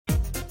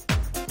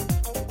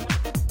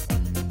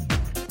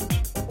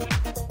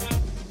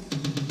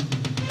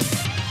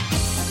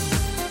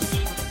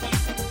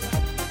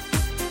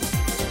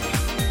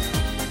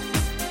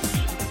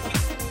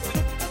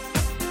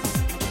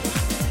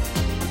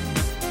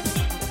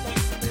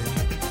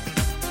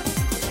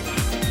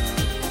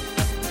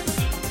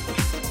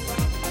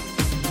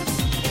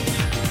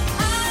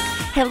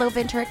Hello,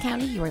 Ventura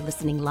County. You are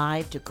listening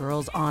live to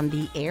Girls on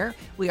the Air.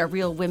 We are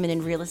Real Women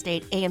in Real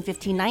Estate, AM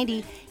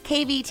 1590,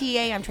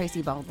 KVTA. I'm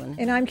Tracy Baldwin.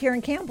 And I'm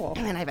Karen Campbell.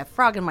 And I have a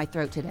frog in my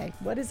throat today.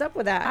 What is up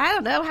with that? I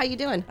don't know. How you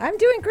doing? I'm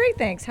doing great,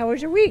 thanks. How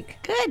was your week?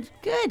 Good,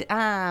 good.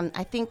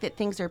 I think that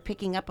things are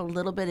picking up a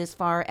little bit as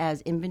far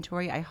as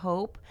inventory, I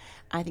hope.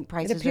 I think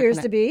prices appears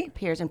to be.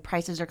 And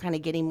prices are kind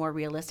of getting more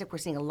realistic. We're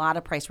seeing a lot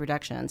of price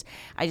reductions.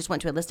 I just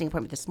went to a listing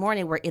appointment this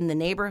morning where in the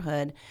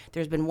neighborhood,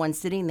 there's been one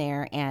sitting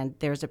there and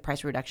there's a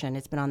price reduction.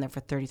 It's been on there for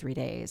 33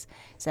 days.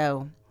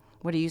 So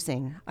what are you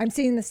seeing? I'm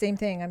seeing the same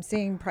thing. I'm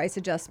seeing price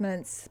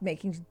adjustments,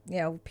 making,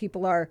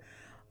 people are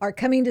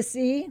coming to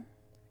see.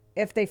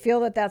 If they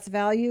feel that that's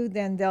value,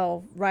 then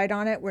they'll ride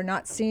on it. We're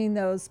not seeing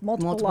those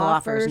multiple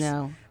offers.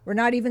 No. We're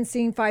not even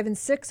seeing 5 and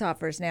 6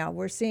 offers now.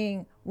 We're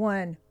seeing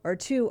 1 or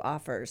 2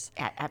 offers.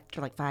 After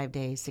like 5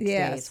 days, 6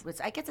 Yes. days. Which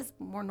I guess it's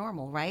more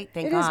normal, right?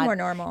 Thank It God. is more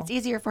normal. It's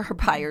easier for our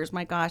buyers.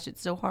 My gosh,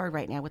 it's so hard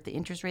right now with the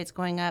interest rates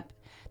going up.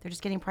 They're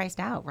just getting priced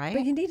out, right?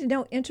 But you need to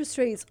know interest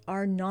rates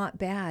are not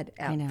bad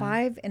at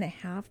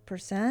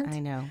 5.5%. I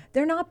know.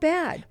 They're not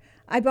bad.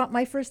 I bought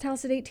my first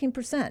house at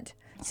 18%.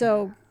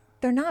 So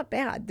they're not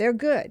bad. They're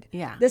good.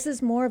 Yeah. This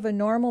is more of a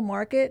normal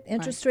market.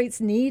 Interest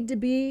rates need to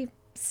be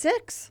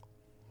 6.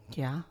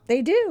 Yeah.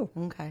 They do.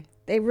 Okay.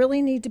 They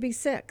really need to be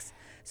 6.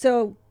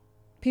 So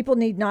people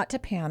need not to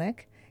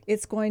panic.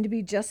 It's going to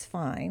be just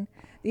fine.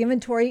 The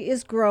inventory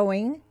is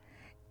growing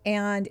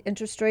and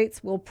interest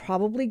rates will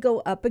probably go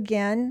up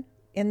again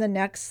in the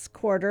next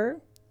quarter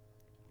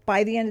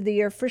by the end of the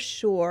year for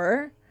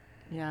sure.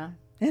 Yeah.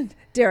 And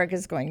Derek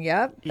is going,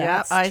 yep,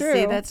 that's I true.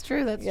 see. That's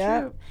true. That's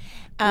Yep.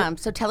 true.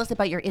 So tell us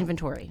about your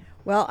inventory.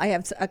 Well, I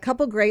have a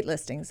couple great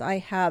listings. I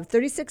have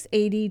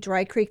 3680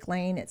 Dry Creek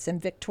Lane. It's in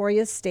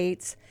Victoria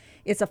Estates.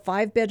 It's a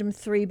 5-bedroom,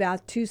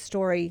 3-bath,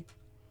 2-story,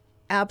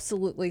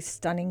 absolutely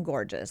stunning,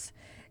 gorgeous.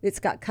 It's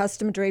got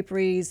custom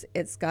draperies.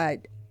 It's got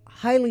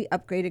highly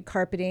upgraded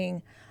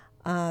carpeting,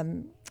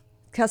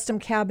 custom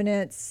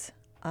cabinets,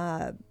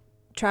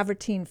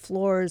 travertine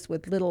floors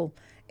with little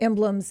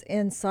emblems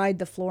inside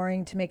the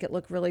flooring to make it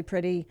look really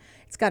pretty.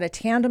 It's got a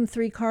tandem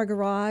 3-car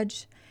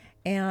garage.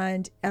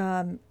 And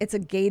it's a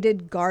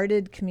gated,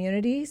 guarded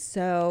community.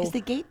 So Is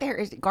the gate there?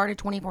 Is it guarded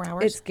 24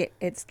 hours?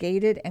 it's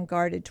gated and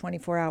guarded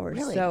 24 hours.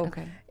 Really? So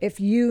Okay. if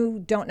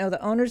you don't know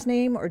the owner's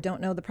name or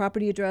don't know the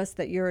property address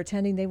that you're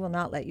attending, they will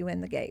not let you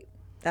in the gate.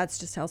 That's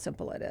just how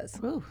simple it is.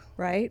 Ooh.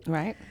 Right?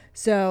 Right.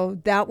 So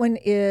that one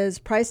is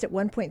priced at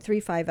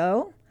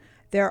 1.350.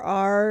 There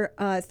are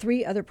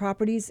 3 other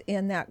properties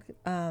in that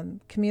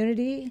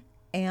community,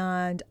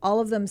 and all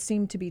of them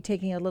seem to be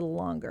taking a little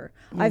longer.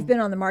 I've been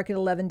on the market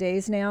 11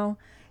 days now,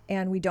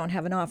 and we don't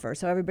have an offer.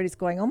 So everybody's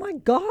going, oh, my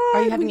God.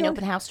 Are you having an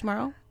open house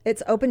tomorrow?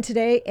 It's open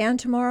today and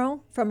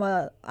tomorrow from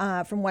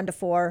 1 to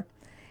 4.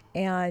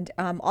 And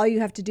all you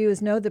have to do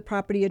is know the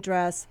property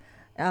address,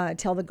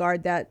 tell the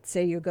guard that,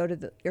 say you're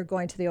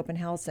going to the open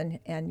house,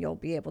 and you'll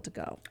be able to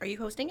go. Are you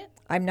hosting it?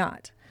 I'm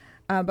not,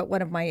 but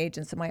one of my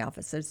agents in my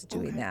office is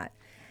doing that.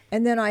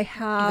 And then I You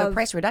have have a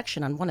price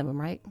reduction on one of them,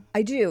 right?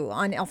 I do,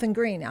 on Elfin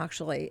Green,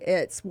 actually.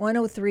 It's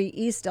 103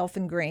 East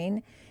Elfin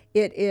Green.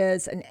 It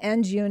is an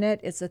end unit.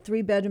 It's a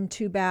 3-bedroom,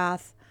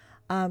 2-bath,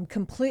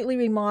 completely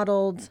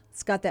remodeled.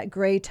 It's got that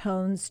gray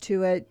tones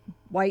to it,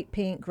 white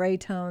paint, gray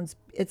tones.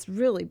 It's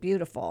really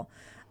beautiful.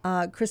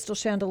 Crystal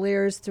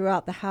chandeliers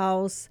throughout the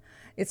house.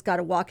 It's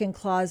got a walk-in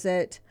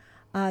closet.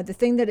 The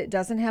thing that it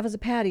doesn't have is a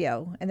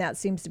patio, and that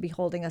seems to be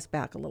holding us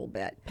back a little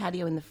bit.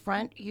 Patio in the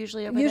front,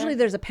 usually over Usually there?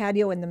 there's a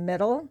patio in the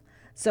middle,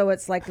 so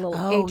it's like a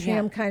little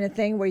atrium yeah. kind of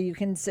thing where you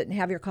can sit and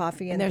have your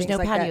coffee and there's things no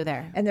like patio that.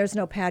 there. And there's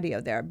no patio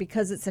there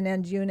because it's an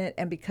end unit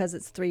and because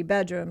it's 3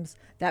 bedrooms.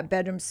 That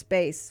bedroom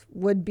space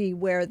would be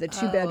where the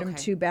 2-bedroom,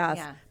 okay. 2-bath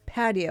Yeah.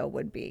 patio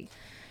would be,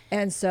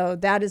 and so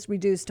that is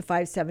reduced to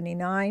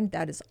 $579.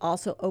 That is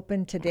also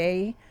open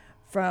today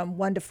from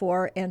 1 to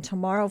 4, and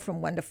tomorrow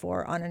from 1 to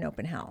 4 on an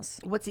open house.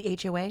 What's the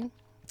HOA?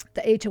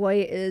 The HOA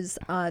is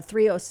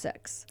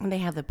 306. And they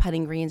have the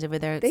putting greens over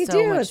there. It's They so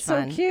do. much It's so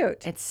fun.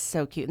 cute. It's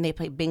so cute. And they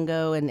play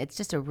bingo, and it's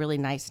just a really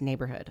nice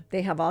neighborhood.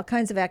 They have all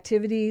kinds of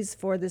activities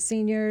for the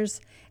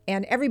seniors,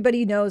 and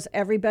everybody knows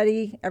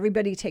everybody.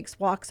 Everybody takes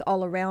walks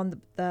all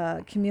around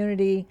the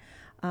community.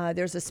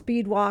 There's a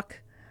speed walk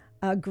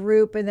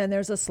group, and then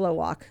there's a slow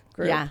walk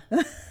group. Yeah.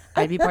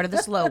 I'd be part of the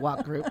slow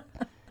walk group.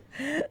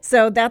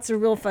 So that's a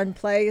real fun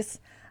place.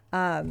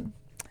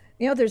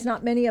 There's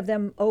not many of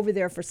them over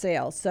there for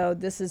sale, so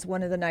this is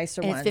one of the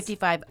nicer And ones. it's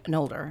 55 and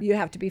older. You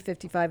have to be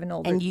 55 and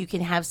older. And you can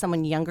have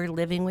someone younger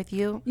living with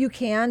you. You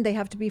can. They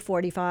have to be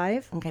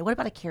 45. Okay. What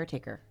about a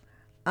caretaker?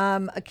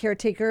 A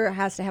caretaker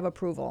has to have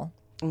approval.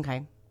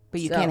 Okay. But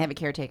you So- can't have a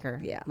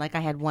caretaker. Yeah. Like I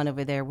had one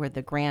over there where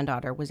the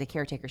granddaughter was a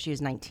caretaker. She was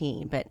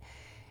 19, but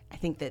I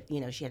think that,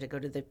 she had to go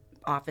to the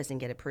office and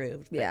get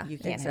approved. But Yeah, you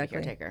can't exactly. have a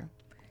caretaker.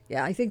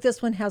 Yeah, I think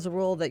this one has a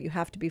rule that you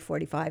have to be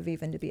 45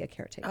 even to be a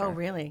caretaker. Oh,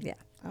 really? Yeah.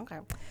 Okay.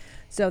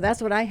 So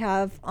that's what I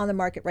have on the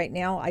market right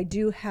now. I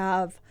do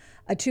have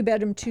a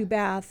 2-bedroom,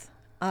 2-bath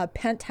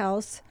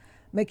penthouse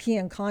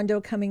McKeon condo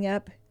coming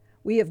up.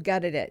 We have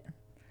gutted it.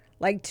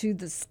 like to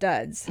the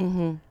studs,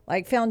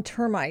 like found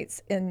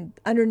termites in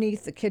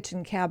underneath the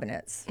kitchen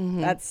cabinets.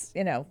 That's,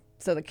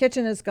 so the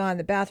kitchen is gone,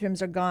 the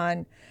bathrooms are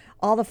gone,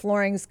 all the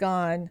flooring's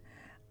gone.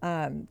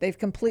 They've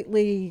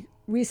completely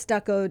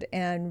restuccoed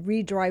and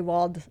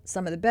re-drywalled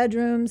some of the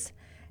bedrooms,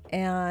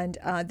 and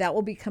that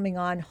will be coming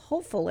on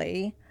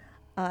hopefully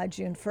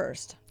June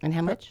 1st. And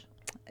how much?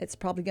 It's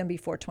probably going to be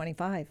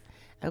 $425.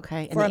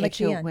 Okay. For and a the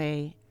McKeon.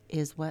 HOA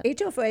is what?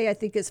 HOA I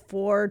think is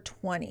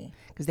 $420.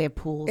 Because they have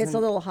pools. It's a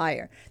little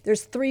higher.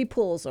 There's 3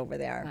 pools over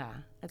there. Ah,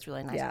 that's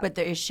really nice. Yeah. But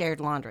there is shared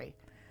laundry.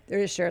 There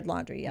is shared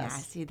laundry, Yeah,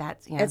 yes. see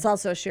that's It's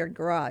also a shared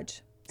garage.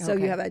 So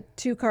Okay. you have a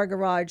 2-car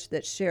garage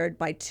that's shared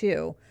by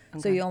 2.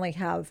 So you only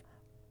have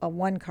a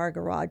 1-car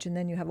garage, and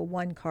then you have a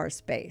 1-car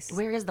space.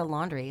 Where is the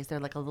laundry? Is there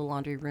like a little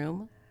laundry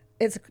room?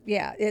 It's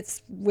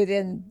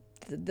within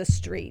the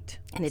street.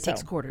 And it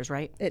takes quarters,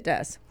 right? It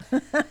does.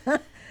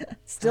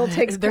 Still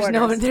takes There's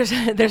quarters.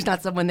 there's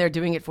not someone there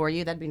doing it for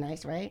you. That'd be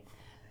nice, right?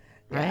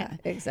 Yeah, Right?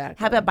 exactly.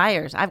 How about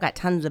buyers? I've got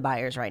tons of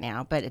buyers right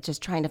now, but it's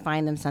just trying to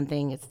find them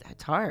something.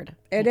 It's hard.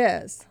 It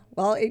is.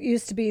 Well, it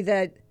used to be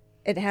that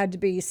it had to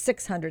be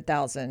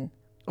 600,000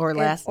 Or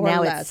less. or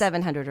now less. it's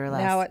 700 or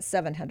less. Now it's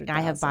 700,000.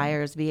 I have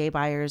buyers, VA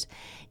buyers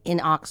in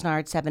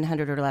Oxnard,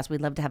 700 or less.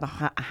 We'd love to have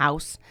a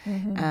house.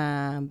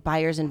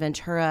 Buyers in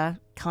Ventura,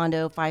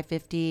 condo,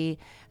 550,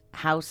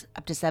 house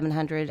up to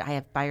 700. I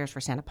have buyers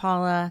for Santa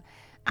Paula.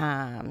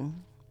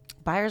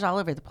 Buyers all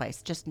over the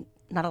place. Just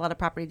not a lot of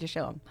property to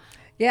show them.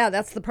 Yeah,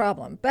 that's the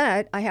problem.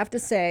 But I have to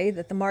say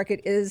that the market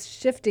is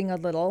shifting a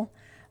little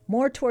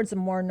more towards a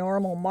more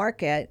normal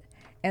market.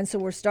 And so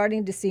we're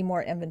starting to see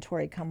more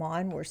inventory come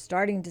on. We're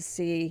starting to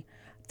see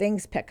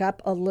things pick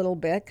up a little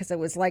bit because it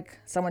was like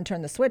someone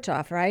turned the switch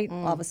off, right?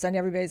 All of a sudden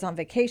everybody's on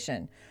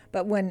vacation.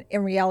 But when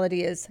in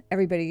reality is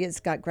everybody has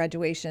got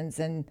graduations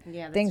and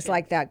Yeah, that's things true.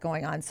 like that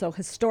going on. So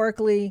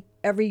historically,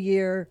 every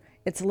year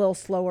it's a little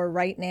slower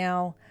right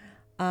now.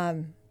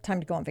 Time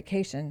to go on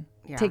vacation.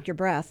 Yeah. Take your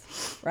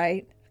breath,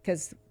 right?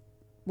 Because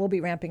we'll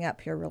be ramping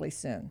up here really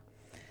soon.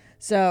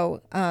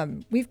 So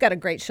we've got a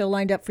great show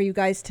lined up for you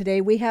guys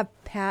today. We have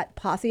Pat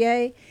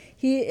Pothier.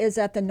 He is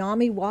at the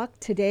NAMI Walk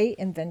today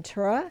in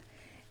Ventura,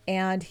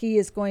 and he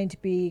is going to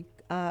be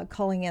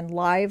calling in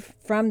live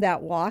from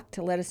that walk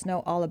to let us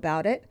know all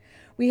about it.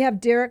 We have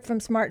Derek from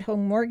Smart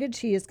Home Mortgage.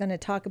 He is going to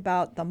talk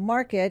about the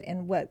market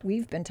and what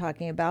we've been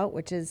talking about,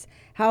 which is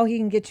how he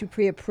can get you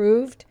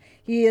pre-approved.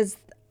 He is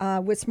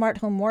with Smart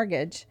Home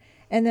Mortgage.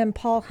 And then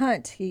Paul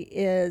Hunt, he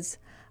is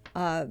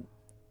a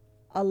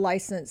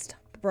licensed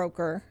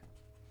broker,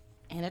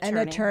 An an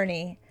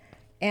attorney,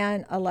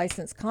 and a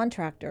licensed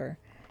contractor.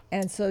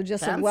 And so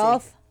just Fancy. a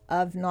wealth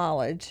of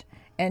knowledge.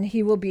 And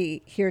he will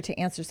be here to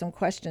answer some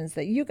questions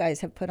that you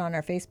guys have put on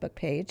our Facebook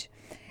page.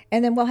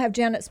 And then we'll have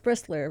Janet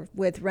Sprisler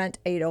with Rent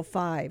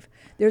 805.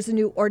 There's a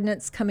new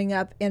ordinance coming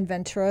up in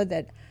Ventura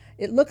that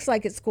it looks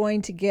like it's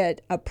going to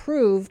get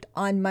approved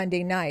on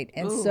Monday night.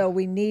 And so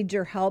we need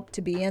your help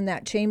to be in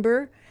that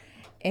chamber.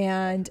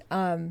 And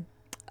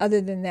other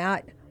than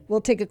that,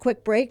 we'll take a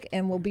quick break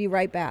and we'll be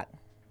right back.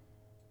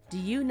 Do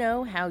you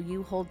know how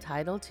you hold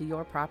title to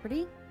your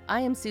property?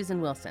 I am Susan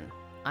Wilson.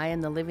 I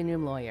am the living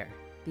room lawyer,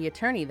 the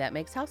attorney that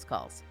makes house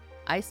calls.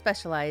 I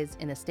specialize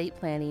in estate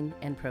planning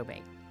and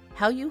probate.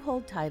 How you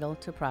hold title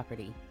to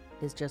property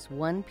is just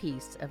one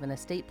piece of an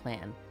estate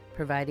plan,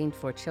 providing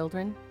for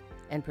children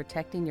and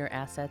protecting your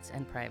assets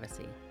and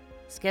privacy.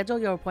 Schedule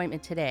your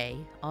appointment today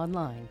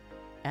online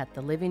at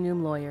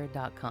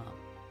thelivingroomlawyer.com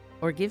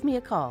or give me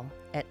a call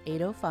at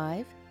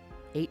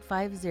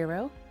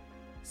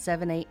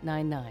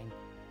 805-850-7899.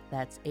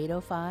 That's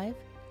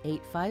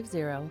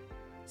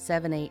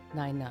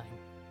 805-850-7899.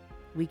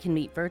 We can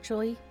meet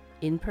virtually,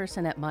 in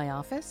person at my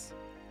office,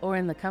 or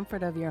in the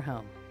comfort of your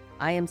home.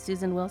 I am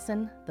Susan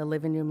Wilson, the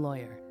living room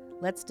lawyer.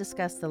 Let's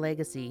discuss the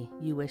legacy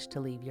you wish to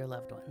leave your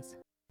loved ones.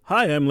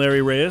 Hi, I'm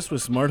Larry Reyes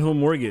with Smart Home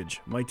Mortgage.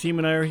 My team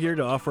and I are here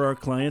to offer our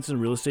clients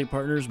and real estate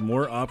partners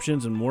more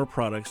options and more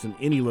products than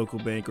any local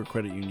bank or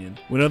credit union.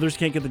 When others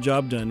can't get the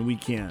job done, we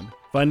can.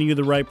 Finding you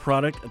the right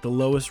product at the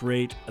lowest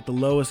rate, at the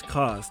lowest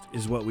cost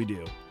is what we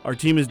do. Our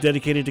team is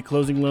dedicated to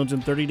closing loans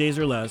in 30 days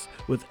or less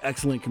with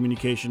excellent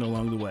communication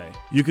along the way.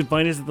 You can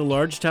find us at the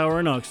Large Tower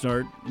in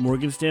Oxnard,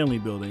 Morgan Stanley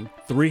Building,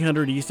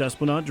 300 East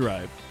Esplanade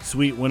Drive,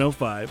 Suite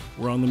 105.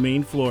 We're on the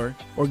main floor.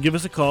 Or give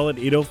us a call at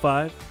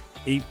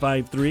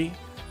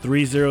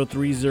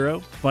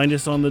 805-853-3030. Find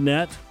us on the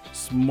net,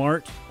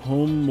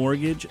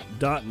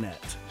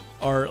 smarthomemortgage.net.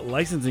 Our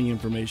licensing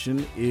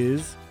information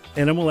is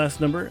NMLS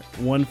number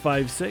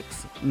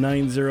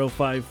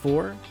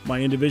 1569054. My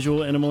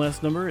individual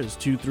NMLS number is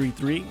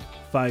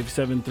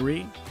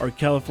 233573. Our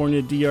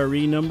California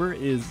DRE number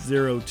is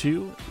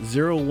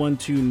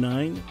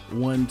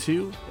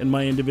 02012912, and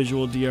my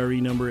individual DRE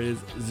number is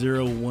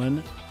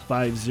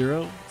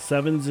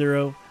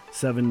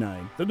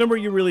 01507079. The number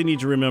you really need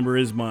to remember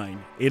is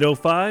mine,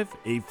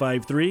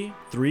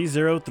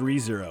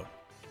 805-853-3030.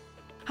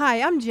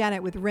 Hi, I'm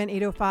Janet with Rent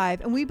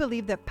 805, and we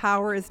believe that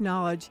power is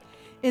knowledge.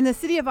 In the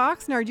city of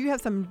Oxnard, you have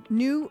some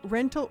new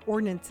rental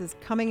ordinances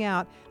coming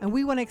out, and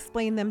we want to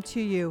explain them to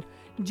you.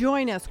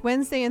 Join us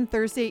Wednesday and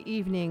Thursday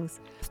evenings,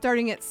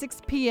 starting at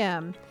 6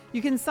 p.m.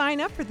 You can sign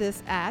up for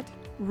this at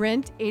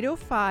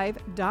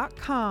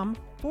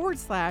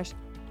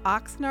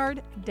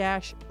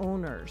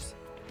rent805.com/Oxnard-owners.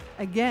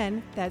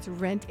 Again, that's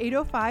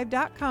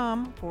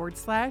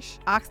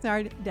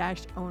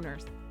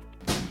rent805.com/Oxnard-owners.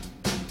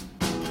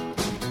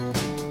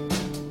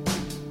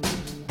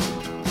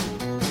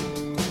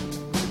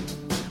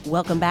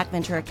 Welcome back,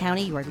 Ventura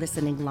County. You are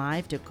listening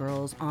live to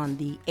Girls on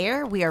the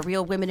Air. We are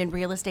Real Women in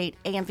Real Estate,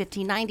 AM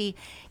 1590,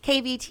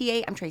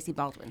 KVTA. I'm Tracy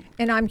Baldwin.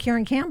 And I'm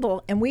Karen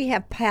Campbell, and we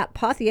have Pat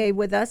Pothier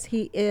with us.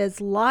 He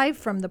is live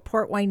from the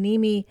Port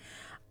Hueneme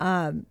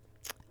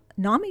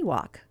NAMI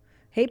Walk.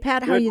 Hey,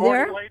 Pat, how are you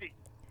there? Lady.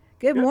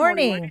 Good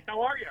morning. Ladies.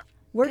 How are you?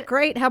 We're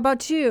great. How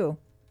about you?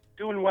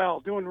 Doing well,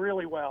 doing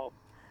really well.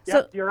 So-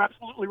 Yep, you're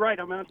absolutely right.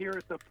 I'm out here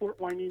at the Port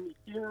Hueneme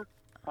Pier.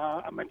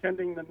 I'm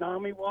attending the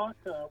NAMI Walk,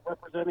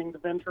 representing the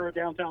Ventura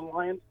Downtown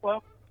Lions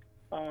Club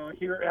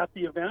here at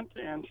the event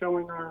and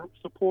showing our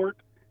support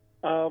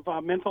of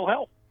mental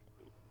health.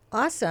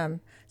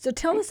 Awesome. So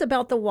tell us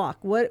about the walk.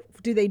 What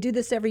do they do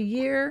this every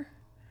year?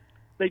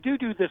 They do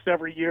this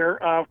every year.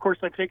 Of course,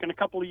 they've taken a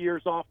couple of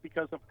years off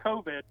because of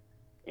COVID,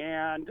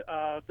 and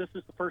this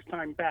is the first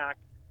time back.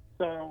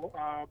 So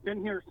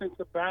been here since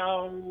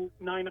about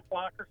 9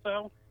 o'clock or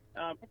so.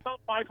 About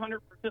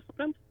 500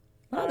 participants.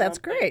 Oh, that's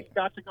great. They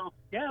got to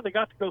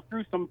go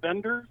through some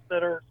vendors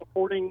that are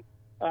supporting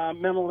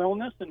mental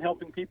illness and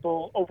helping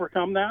people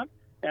overcome that,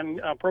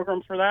 and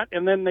programs for that.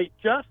 And then they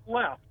just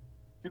left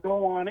to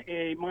go on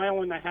a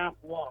 1.5-mile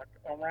walk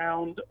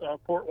around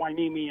Port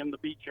Hueneme in the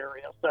beach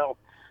area. So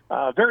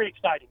very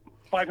exciting.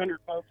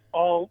 500 folks,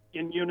 all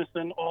in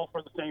unison, all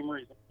for the same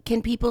reason.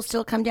 Can people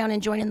still come down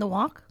and join in the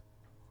walk?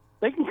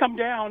 They can come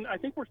down. I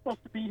think we're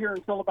supposed to be here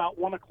until about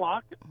 1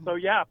 o'clock. So,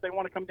 yeah, if they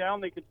want to come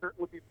down, they can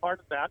certainly be part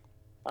of that.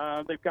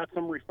 They've got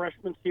some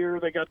refreshments here.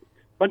 They got a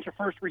bunch of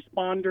first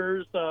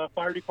responders,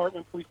 fire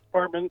department, police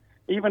department,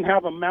 even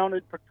have a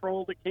mounted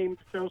patrol that came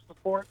to show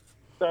support.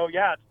 So,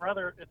 yeah, it's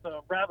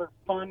a rather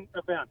fun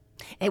event.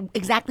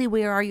 Exactly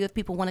where are you if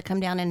people want to come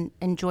down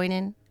and join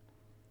in?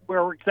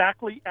 We're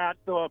exactly at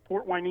the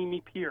Port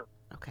Hueneme Pier.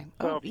 Okay.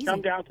 So if you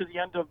come down to the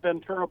end of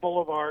Ventura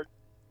Boulevard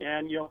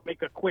and you'll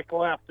make a quick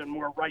left and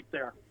we're right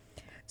there.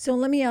 So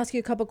let me ask you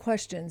a couple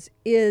questions.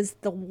 Is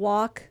the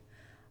walk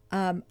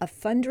a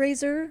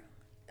fundraiser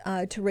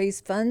to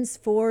raise funds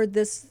for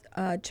this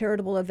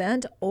charitable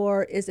event,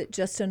 or is it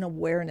just an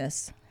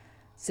awareness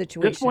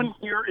situation? This one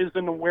here is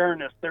an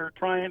awareness. They're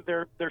trying.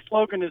 Their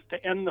slogan is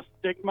to end the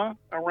stigma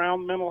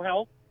around mental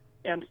health,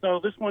 and so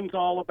this one's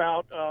all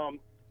about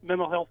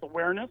mental health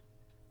awareness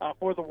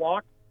for the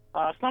walk.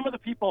 Some of the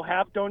people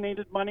have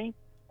donated money.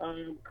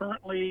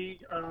 Currently,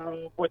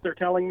 what they're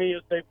telling me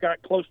is they've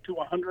got close to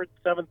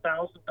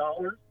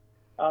 $107,000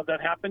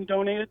 that have been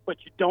donated,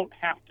 but you don't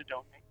have to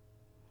donate.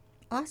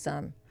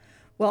 Awesome.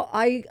 Well,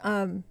 I've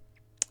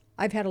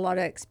had a lot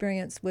of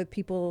experience with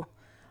people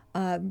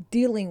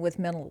dealing with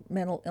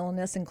mental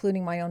illness,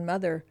 including my own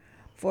mother,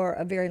 for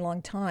a very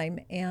long time,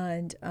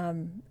 and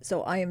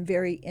so I am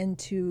very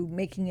into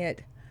making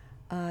it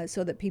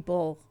so that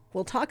people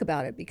will talk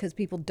about it, because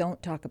people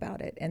don't talk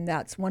about it, and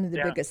that's one of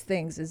the biggest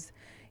things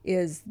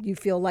is you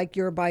feel like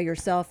you're by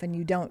yourself and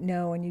you don't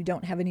know and you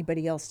don't have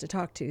anybody else to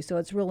talk to. So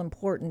it's real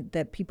important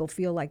that people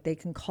feel like they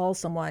can call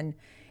someone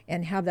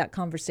and have that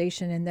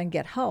conversation and then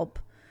get help,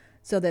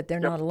 so that they're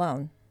not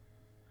alone.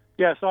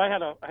 Yeah, so I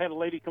had a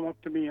lady come up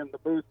to me in the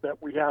booth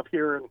that we have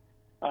here, and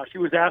she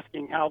was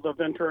asking how the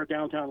Ventura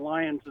Downtown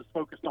Lions is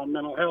focused on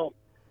mental health.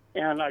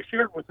 And I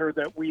shared with her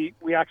that we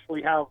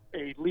actually have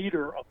a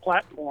leader, a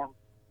platform,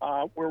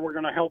 where we're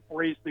going to help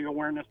raise the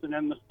awareness and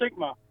end the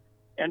stigma.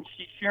 And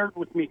she shared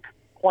with me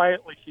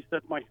quietly, she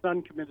said, my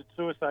son committed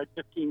suicide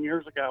 15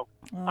 years ago.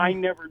 Oh. I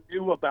never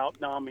knew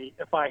about NAMI.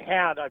 If I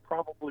had, I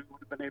probably would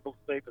have been able to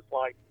save his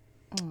life.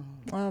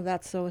 Oh,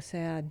 that's so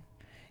sad.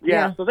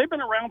 Yeah, so they've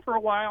been around for a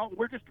while.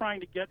 We're just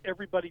trying to get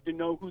everybody to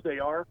know who they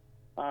are.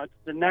 It's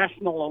the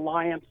National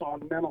Alliance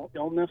on Mental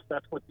Illness.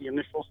 That's what the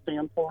initials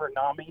stand for,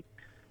 NAMI.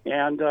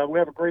 And we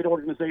have a great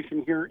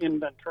organization here in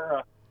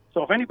Ventura.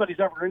 So if anybody's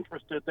ever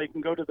interested, they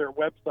can go to their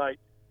website,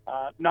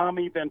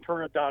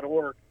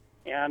 namiventura.org,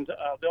 and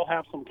they'll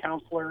have some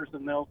counselors,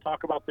 and they'll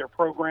talk about their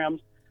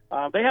programs.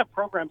 They have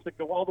programs that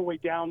go all the way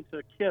down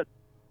to kids.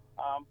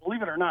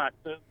 Believe it or not,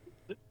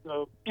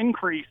 the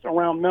increase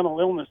around mental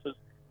illness is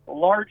the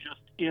largest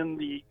in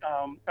the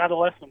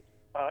adolescent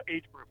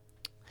age group.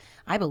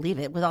 I believe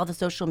it. With all the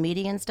social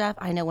media and stuff,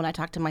 I know when I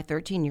talk to my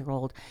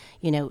 13-year-old,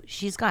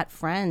 she's got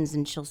friends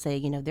and she'll say,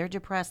 they're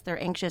depressed,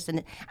 they're anxious.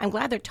 And I'm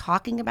glad they're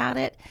talking about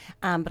it.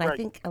 But right. I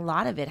think a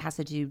lot of it has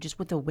to do just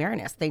with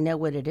awareness. They know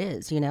what it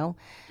is, Yeah.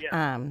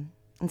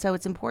 And so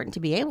it's important to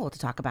be able to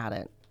talk about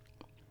it.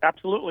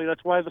 Absolutely.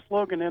 That's why the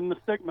slogan, end the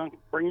stigma,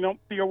 bring up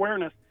the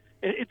awareness.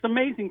 It's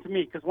amazing to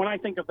me, because when I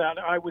think of that,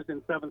 I was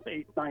in 7th,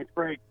 8th, 9th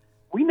grade.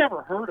 We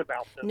never heard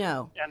about this.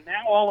 No. And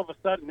now all of a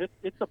sudden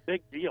it's a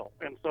big deal.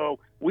 And so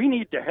we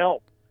need to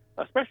help,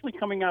 especially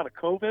coming out of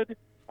COVID.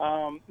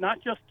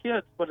 Not just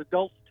kids, but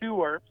adults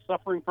too are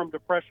suffering from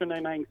depression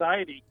and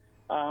anxiety.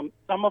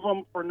 Some of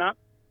them for not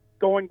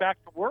going back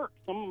to work.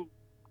 Some of them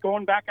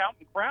going back out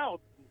in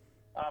crowds,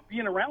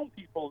 being around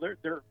people. They're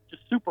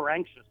just super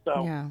anxious.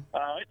 So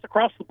it's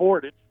across the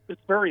board.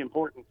 It's very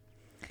important.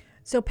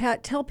 So,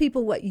 Pat, tell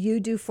people what you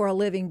do for a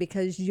living,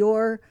 because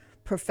your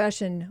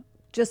profession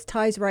just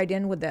ties right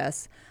in with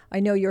this. I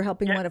know you're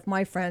helping one of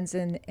my friends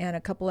and a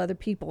couple other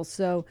people.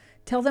 So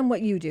tell them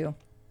what you do.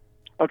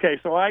 Okay,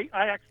 so I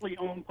actually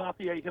own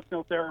Pothier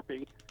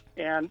Hypnotherapy.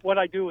 And what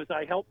I do is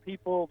I help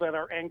people that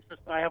are anxious.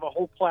 I have a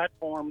whole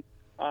platform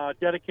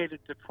dedicated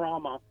to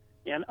trauma.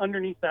 And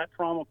underneath that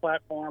trauma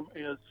platform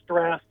is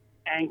stress,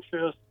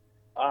 anxious,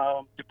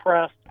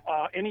 depressed,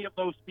 any of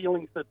those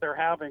feelings that they're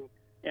having.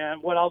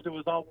 And what I'll do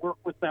is I'll work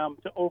with them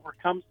to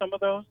overcome some of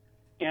those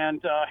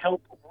and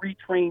help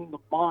retrain the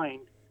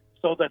mind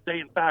so that they,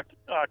 in fact,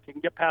 can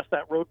get past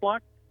that roadblock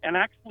and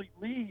actually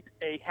lead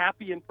a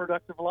happy and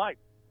productive life.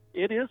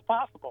 It is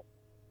possible.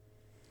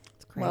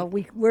 That's great. Well,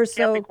 we're You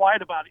so can't be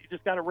quiet about it. You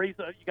just got to you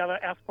got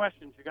to ask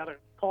questions. You got to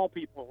call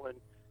people,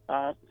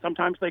 and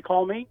sometimes they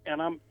call me,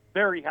 and I'm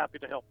very happy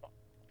to help them.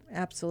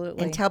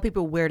 absolutely. And tell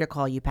people where to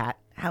call you, Pat.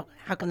 How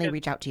can they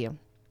reach out to you?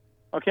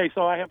 Okay,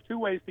 so I have two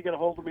ways to get a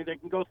hold of me. They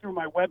can go through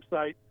my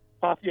website,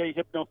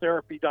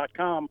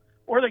 PothierHypnotherapy.com,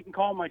 or they can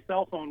call my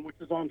cell phone, which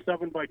is on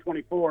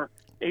 7x24,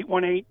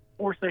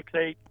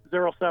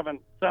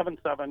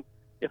 818-468-0777.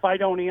 If I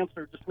don't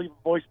answer, just leave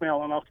a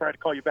voicemail, and I'll try to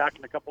call you back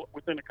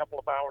within a couple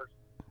of hours.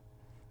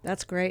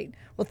 That's great.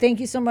 Well, thank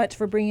you so much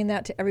for bringing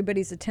that to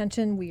everybody's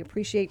attention. We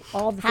appreciate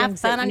all the Have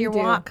things fun that on you your do.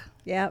 walk.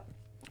 Yep.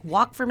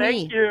 Walk for me.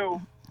 Thank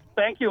you.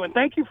 Thank you. And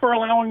thank you for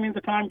allowing me the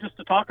time just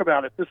to talk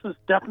about it. This is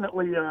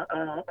definitely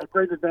a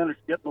great advantage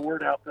to getting the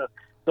word out to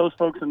those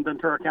folks in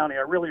Ventura County. I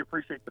really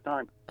appreciate the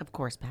time. Of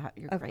course, Pat.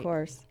 You're Of great.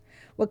 course.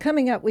 Well,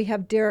 coming up, we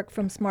have Derek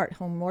from Smart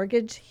Home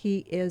Mortgage. He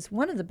is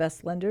one of the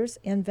best lenders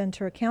in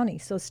Ventura County.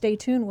 So stay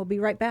tuned. We'll be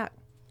right back.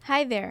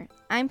 Hi there,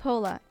 I'm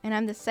Pola, and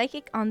I'm the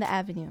psychic on the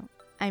avenue.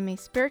 I'm a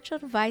spiritual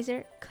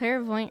advisor,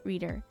 clairvoyant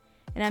reader,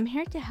 and I'm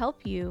here to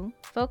help you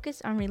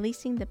focus on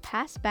releasing the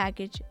past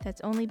baggage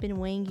that's only been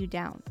weighing you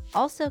down.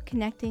 Also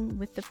connecting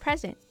with the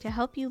present to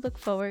help you look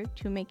forward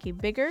to make a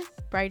bigger,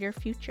 brighter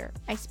future.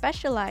 I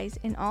specialize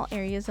in all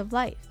areas of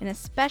life, and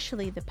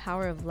especially the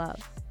power of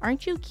love.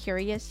 Aren't you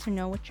curious to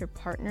know what your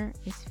partner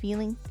is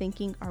feeling,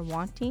 thinking, or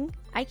wanting?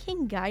 I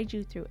can guide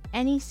you through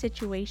any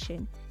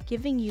situation,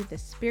 giving you the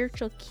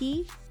spiritual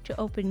key to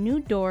open new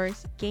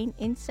doors, gain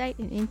insight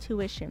and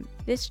intuition.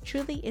 This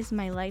truly is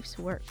my life's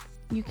work.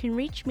 You can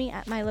reach me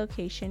at my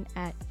location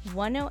at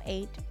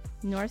 108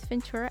 North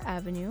Ventura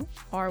Avenue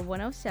or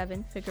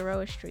 107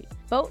 Figueroa Street,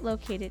 both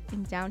located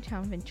in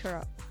downtown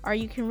Ventura. Or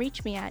you can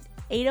reach me at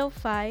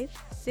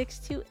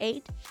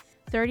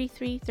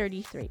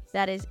 805-628-3333.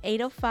 That is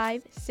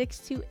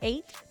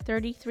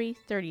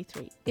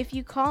 805-628-3333. If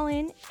you call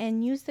in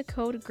and use the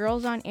code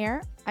Girls on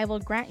Air, I will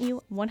grant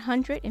you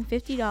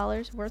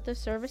 $150 worth of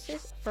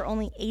services for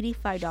only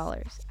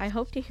 $85. I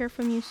hope to hear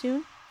from you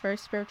soon for a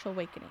spiritual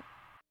awakening.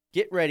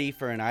 Get ready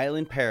for an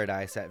island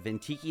paradise at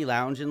Ventiki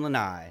Lounge in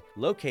Lanai,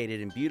 located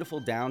in beautiful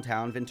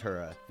downtown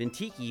Ventura.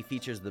 Ventiki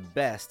features the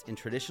best in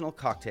traditional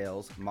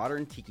cocktails,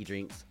 modern tiki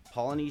drinks,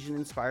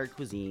 Polynesian-inspired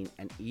cuisine,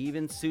 and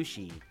even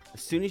sushi.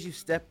 As soon as you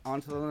step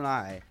onto the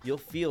lanai, you'll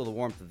feel the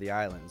warmth of the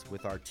islands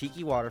with our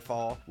tiki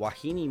waterfall,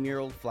 wahine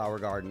muraled flower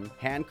garden,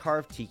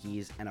 hand-carved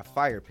tikis, and a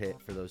fire pit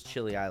for those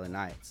chilly island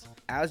nights.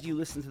 As you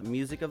listen to the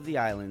music of the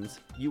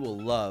islands, you will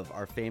love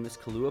our famous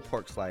Kalua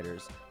pork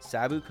sliders,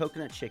 Sabu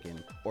coconut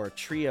chicken, or a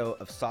trio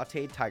of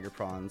sauteed tiger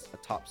prawns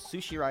atop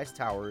sushi rice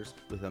towers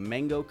with a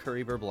mango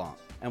curry beurre blanc.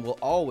 And we'll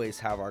always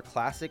have our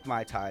classic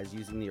Mai Tais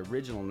using the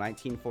original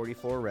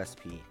 1944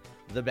 recipe,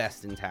 the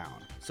best in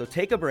town. So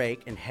take a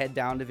break and head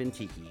down to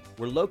Ventiki.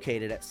 We're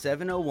located at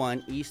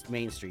 701 East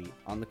Main Street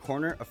on the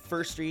corner of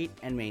First Street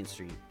and Main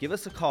Street. Give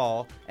us a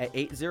call at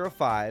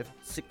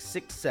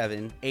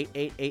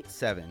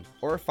 805-667-8887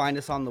 or find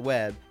us on the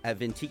web at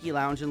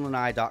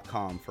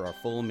VentikiLoungeandLanai.com for our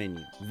full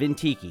menu.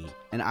 Ventiki,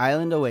 an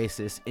island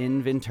oasis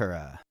in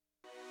Ventura.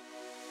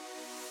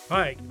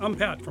 Hi, I'm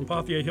Pat from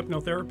Pothier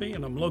Hypnotherapy,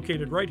 and I'm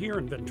located right here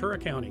in Ventura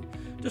County.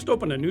 Just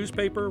open a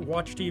newspaper,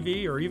 watch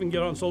TV, or even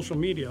get on social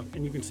media,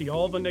 and you can see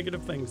all the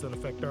negative things that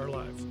affect our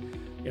lives.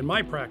 In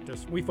my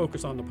practice, we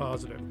focus on the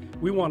positive.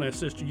 We want to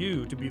assist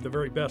you to be the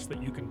very best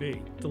that you can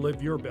be, to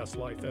live your best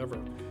life ever.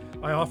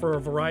 I offer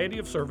a variety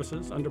of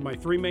services under my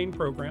three main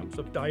programs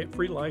of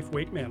diet-free life,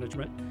 weight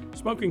management,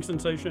 smoking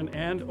cessation,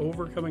 and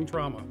overcoming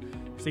trauma.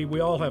 See,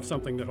 we all have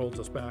something that holds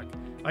us back.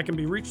 I can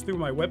be reached through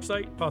my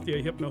website,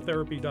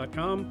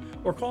 PothierHypnotherapy.com,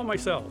 or call my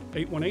cell,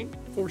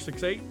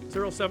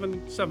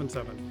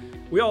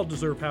 818-468-0777. We all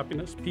deserve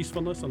happiness,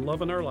 peacefulness, and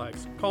love in our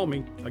lives. Call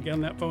me.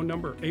 Again, that phone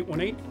number,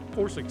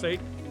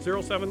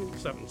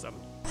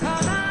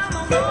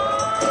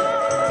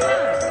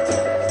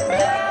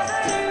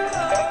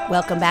 818-468-0777.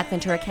 Welcome back,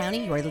 Ventura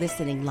County. You are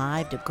listening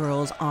live to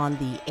Girls on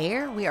the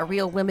Air. We are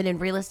Real Women in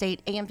Real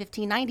Estate, AM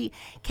 1590,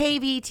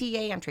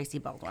 KVTA. I'm Tracy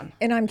Baldwin.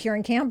 And I'm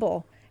Karen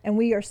Campbell. And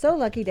we are so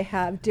lucky to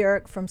have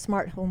Derek from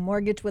Smart Home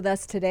Mortgage with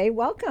us today.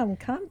 Welcome.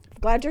 Come.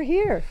 Glad you're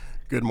here.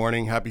 Good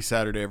morning. Happy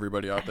Saturday,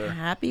 everybody out there.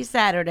 Happy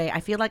Saturday. I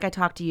feel like I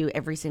talk to you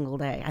every single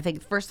day. I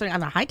think first thing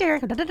I'm like, hi,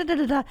 Derek, da, da, da,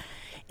 da, da,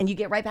 and you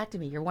get right back to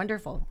me. You're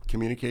wonderful.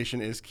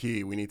 Communication is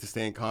key. We need to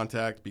stay in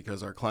contact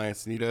because our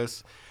clients need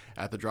us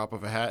at the drop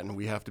of a hat, and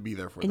we have to be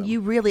there for them. And you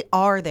really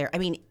are there. I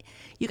mean,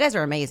 you guys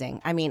are amazing.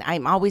 I mean,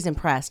 I'm always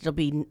impressed. It'll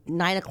be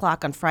 9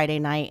 o'clock on Friday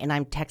night, and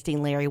I'm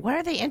texting Larry, what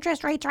are the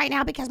interest rates right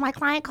now? Because my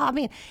client called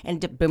me,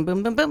 and boom,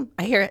 boom, boom, boom.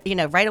 I hear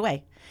it, right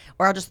away.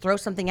 Or I'll just throw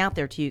something out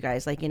there to you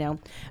guys, like,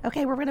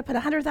 okay, we're going to put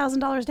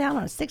 $100,000 down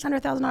on a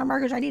 $600,000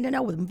 mortgage. I need to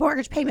know with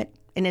mortgage payment.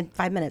 And in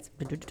 5 minutes,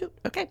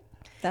 okay.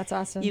 That's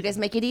awesome. You guys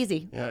make it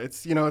easy. Yeah,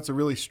 it's a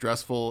really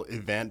stressful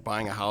event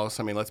buying a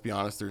house. I mean, let's be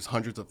honest, there's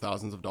hundreds of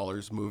thousands of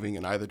dollars moving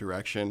in either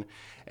direction,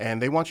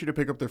 and they want you to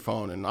pick up their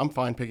phone, and I'm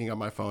fine picking up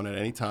my phone at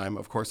any time.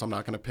 Of course, I'm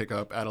not going to pick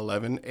up at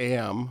 11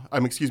 p.m.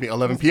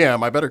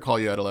 I better call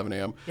you at 11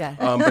 a.m. Yeah.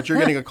 But you're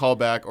getting a call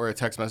back or a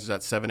text message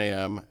at 7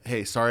 a.m.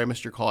 Hey, sorry I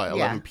missed your call at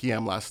 11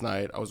 p.m. last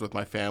night. I was with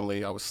my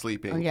family. I was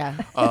sleeping. Oh, yeah.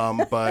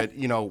 But,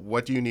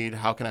 what do you need?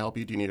 How can I help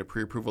you? Do you need a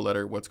pre-approval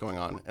letter? What's going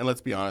on? And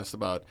let's be honest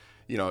about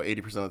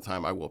 80% of the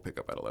time I will pick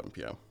up at 11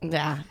 p.m.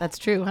 Yeah, that's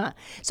true, huh?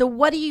 So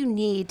what do you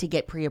need to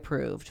get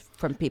pre-approved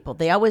from people?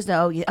 They always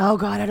know, oh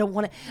God, I don't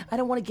want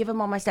to give them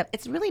all my stuff.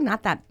 It's really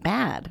not that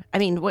bad. I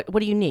mean, what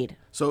do you need?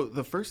 So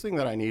the first thing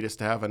that I need is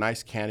to have a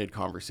nice candid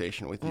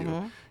conversation with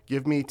you.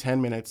 Give me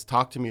 10 minutes,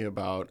 talk to me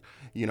about,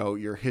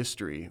 your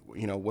history,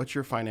 what's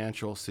your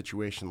financial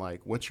situation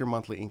like? What's your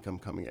monthly income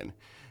coming in?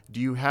 Do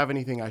you have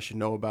anything I should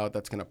know about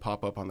that's going to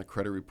pop up on the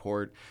credit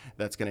report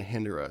that's going to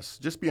hinder us?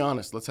 Just be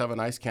honest. Let's have a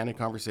nice, candid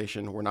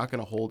conversation. We're not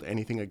going to hold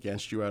anything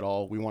against you at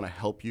all. We want to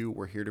help you.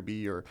 We're here to be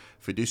your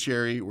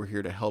fiduciary. We're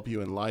here to help you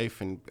in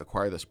life and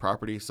acquire this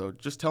property. So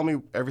just tell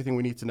me everything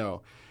we need to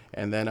know,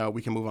 and then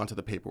we can move on to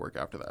the paperwork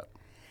after that.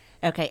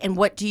 Okay, and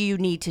what do you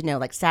need to know,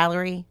 like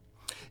salary?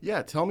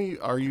 Yeah, tell me,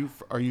 are you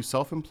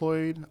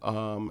self-employed?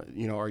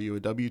 Are you a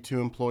W-2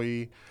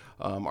 employee?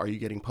 Are you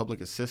getting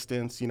public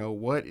assistance?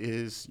 What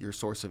is your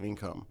source of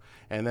income?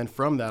 And then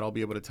from that, I'll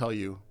be able to tell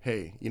you,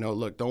 hey,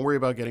 look, don't worry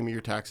about getting me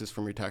your taxes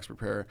from your tax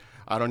preparer.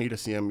 I don't need to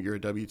see them. You're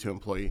a W-2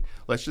 employee.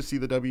 Let's just see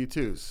the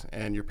W-2s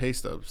and your pay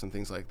stubs and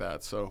things like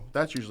that. So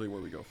that's usually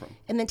where we go from.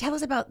 And then tell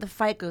us about the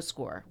FICO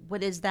score.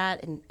 What is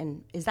that?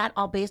 And is that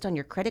all based on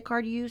your credit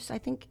card use, I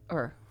think,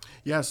 or?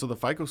 Yeah, so the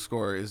FICO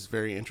score is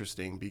very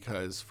interesting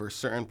because for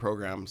certain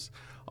programs,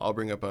 I'll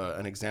bring up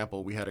an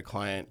example. We had a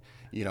client,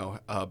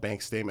 a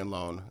bank statement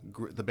loan.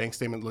 The bank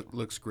statement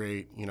looks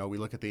great. We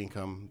look at the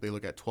income. They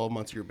look at 12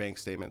 months of your bank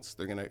statements.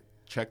 They're going to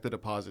check the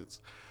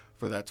deposits.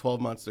 For that 12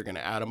 months, they're going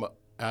to add them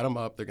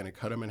up. They're going to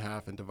cut them in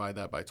half and divide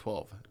that by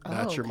 12.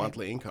 That's your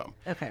monthly income.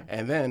 Okay.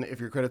 And then if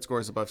your credit score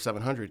is above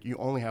 700, you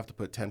only have to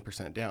put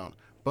 10% down.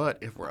 But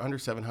if we're under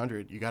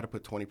 700, you got to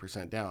put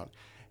 20% down.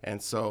 And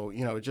so,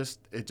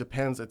 it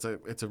depends. It's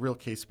a real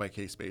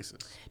case-by-case basis.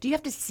 Do you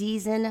have to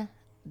season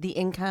the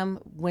income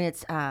when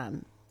it's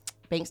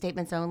bank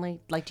statements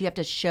only? Like, do you have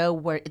to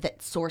show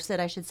source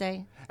it, I should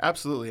say?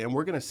 Absolutely. And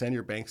we're going to send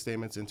your bank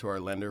statements into our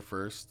lender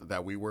first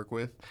that we work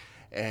with.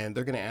 And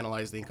they're going to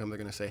analyze the income. They're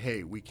going to say,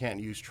 hey, we can't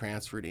use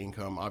transferred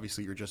income.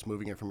 Obviously, you're just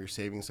moving it from your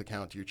savings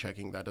account to your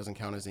checking. That doesn't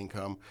count as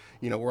income.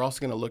 We're also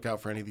going to look out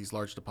for any of these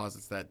large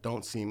deposits that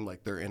don't seem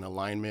like they're in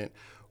alignment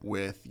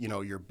with,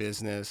 your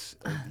business,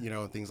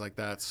 and things like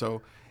that.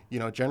 So,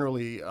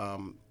 generally,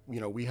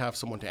 we have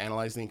someone to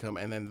analyze the income,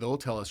 and then they'll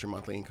tell us your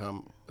monthly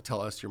income,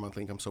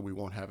 so we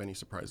won't have any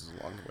surprises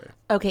along the way.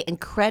 Okay, and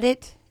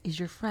credit is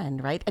your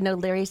friend, right? I know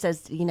Larry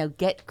says,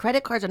 get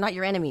credit cards are not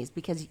your enemies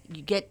because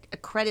you get a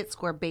credit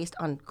score based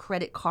on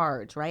credit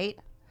cards, right?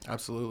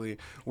 Absolutely.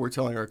 We're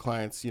telling our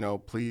clients,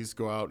 please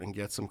go out and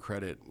get some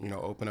credit.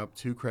 Open up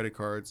 2 credit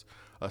cards,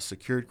 a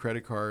secured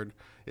credit card.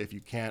 If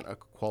you can't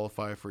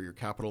qualify for your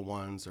Capital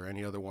Ones or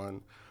any other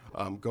one,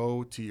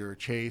 go to your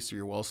Chase or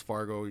your Wells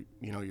Fargo,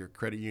 your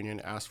credit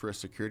union, ask for a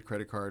secured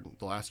credit card.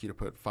 They'll ask you to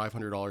put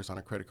 $500 on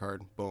a credit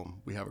card.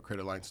 Boom, we have a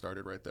credit line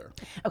started right there.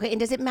 Okay, and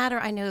does it matter?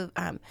 I know,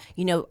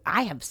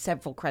 I have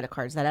several credit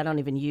cards that I don't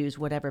even use,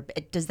 whatever.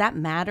 Does that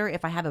matter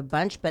if I have a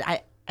bunch, but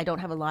I don't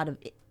have a lot of,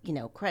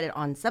 credit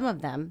on some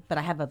of them, but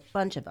I have a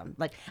bunch of them.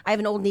 Like I have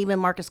an old Neiman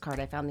Marcus card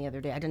I found the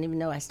other day. I don't even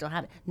know I still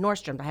have it.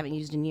 Nordstrom, I haven't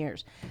used in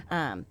years.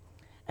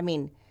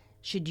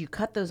 Should you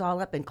cut those all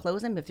up and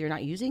close them if you're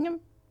not using them?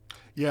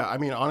 Yeah,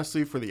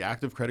 honestly, for the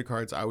active credit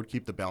cards, I would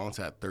keep the balance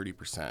at 30%.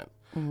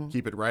 Mm-hmm.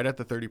 Keep it right at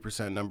the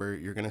 30% number.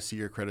 You're going to see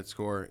your credit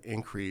score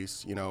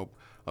increase.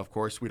 Of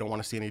course, we don't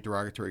want to see any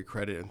derogatory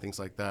credit and things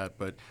like that.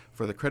 But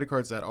for the credit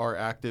cards that are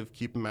active,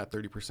 keep them at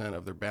 30%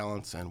 of their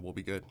balance, and we'll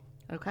be good.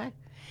 Okay.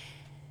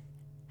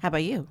 How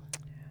about you?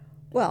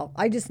 Well,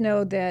 I just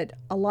know that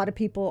a lot of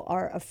people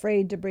are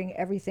afraid to bring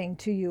everything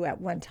to you at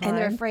one time. And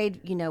they're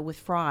afraid, with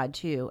fraud,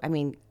 too.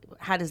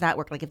 How does that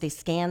work? Like if they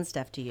scan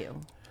stuff to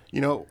you?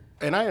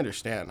 And I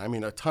understand.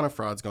 A ton of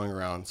fraud's going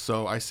around.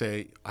 So I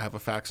say I have a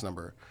fax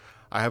number.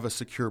 I have a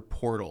secure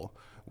portal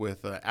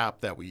with an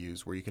app that we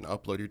use where you can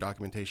upload your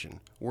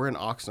documentation. We're in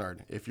Oxnard.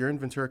 If you're in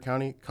Ventura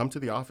County, come to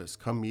the office,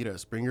 come meet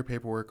us, bring your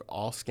paperwork,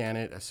 I'll scan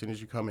it as soon as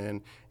you come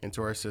in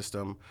into our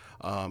system.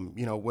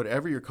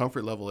 Whatever your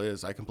comfort level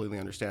is, I completely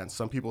understand.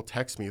 Some people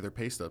text me their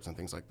pay stubs and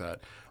things like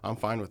that. I'm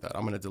fine with that.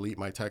 I'm going to delete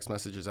my text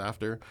messages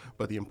after,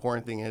 but the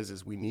important thing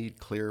is we need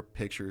clear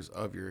pictures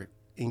of your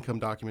income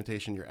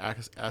documentation, your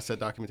asset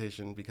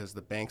documentation, because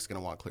the bank's going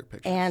to want clear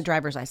pictures. And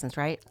driver's license,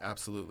 right?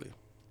 Absolutely.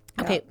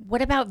 Okay,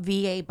 what about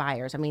VA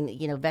buyers? I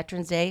mean,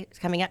 Veterans Day is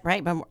coming up,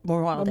 right?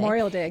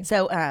 Memorial Day.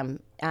 So,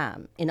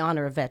 in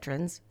honor of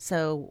veterans.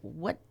 So,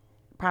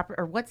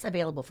 what's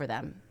available for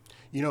them?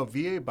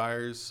 VA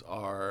buyers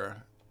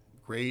are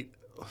great.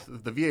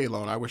 The VA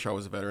loan, I wish I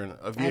was a veteran.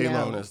 A VA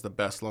loan is the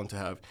best loan to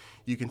have.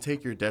 You can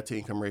take your debt to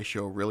income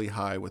ratio really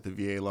high with the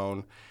VA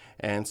loan.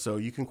 And so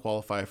you can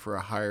qualify for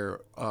a higher,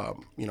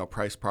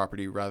 price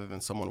property rather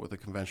than someone with a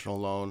conventional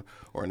loan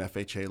or an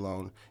FHA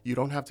loan. You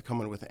don't have to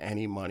come in with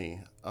any money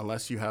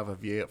unless you have a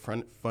VA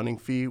upfront funding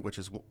fee, which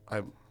is,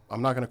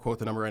 I'm not going to quote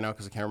the number right now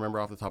because I can't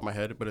remember off the top of my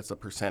head, but it's a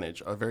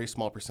percentage, a very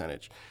small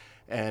percentage.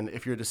 And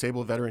if you're a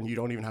disabled veteran, you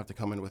don't even have to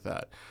come in with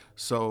that.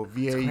 So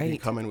VA, you can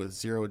come in with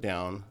zero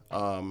down.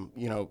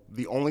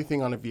 The only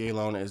thing on a VA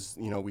loan is,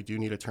 we do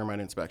need a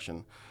termite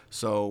inspection.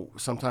 So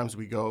sometimes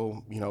we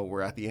go,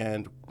 we're at the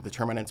end, the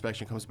termite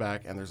inspection comes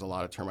back, and there's a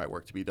lot of termite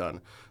work to be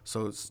done.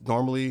 So it's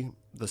normally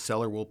the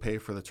seller will pay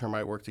for the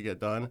termite work to get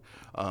done,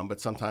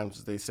 but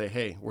sometimes they say,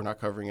 hey, we're not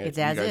covering it. You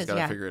guys got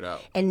to figure it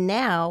out. And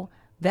now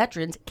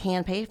veterans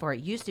can pay for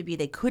it. Used to be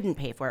they couldn't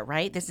pay for it,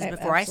 right? This is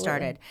before I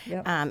started.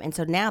 Yep. And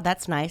so now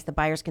that's nice. The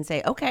buyers can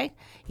say, okay,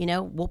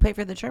 we'll pay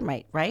for the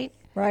termite, right?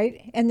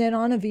 Right. And then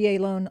on a VA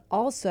loan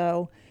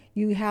also,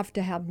 you have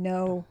to have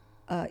no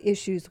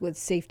issues with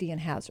safety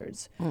and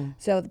hazards.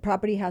 So the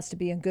property has to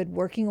be in good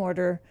working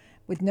order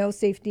with no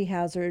safety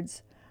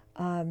hazards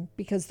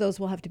because those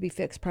will have to be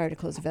fixed prior to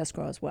close of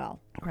escrow as well.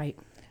 Right.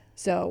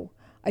 So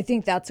I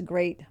think that's a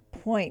great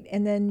point.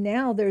 And then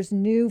now there's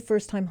new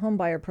first-time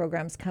homebuyer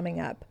programs coming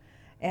up.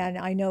 And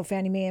I know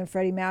Fannie Mae and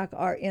Freddie Mac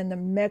are in the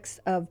mix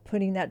of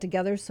putting that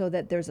together so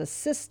that there's a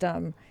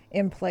system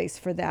in place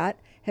for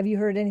that. Have you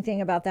heard anything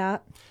about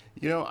that?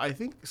 I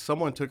think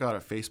someone took out a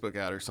Facebook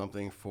ad or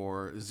something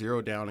for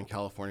zero down in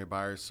California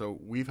buyers. So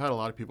we've had a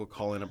lot of people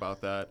call in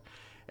about that.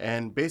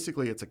 And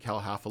basically it's a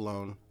CalHFA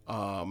loan.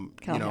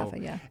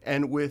 CalHFA, yeah.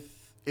 And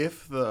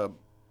if the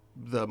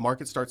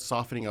market starts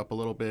softening up a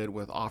little bit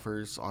with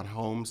offers on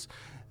homes,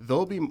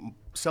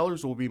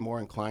 sellers will be more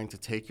inclined to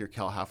take your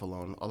CalHFA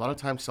loan. A lot of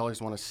times sellers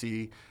want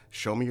to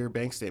show me your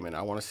bank statement.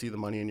 I want to see the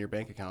money in your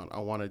bank account. I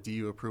want a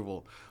DU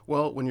approval.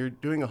 Well, when you're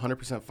doing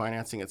 100%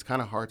 financing, it's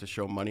kind of hard to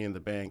show money in the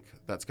bank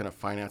that's going to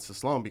finance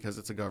this loan because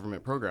it's a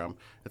government program.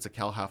 It's a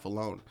CalHFA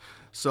loan.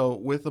 So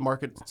with the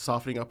market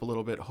softening up a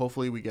little bit,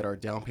 hopefully we get our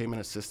down payment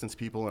assistance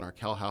people and our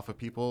CalHFA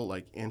people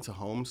into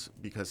homes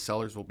because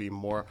sellers will be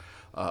more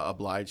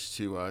obliged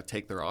to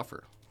take their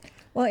offer.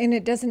 Well, and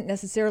it doesn't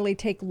necessarily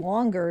take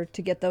longer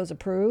to get those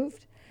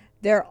approved.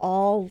 They're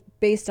all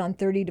based on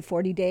 30 to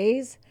 40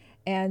 days.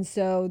 And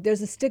so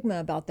there's a stigma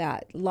about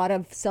that. A lot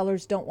of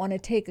sellers don't want to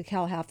take a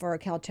CalHFA or a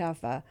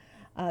CalChafA.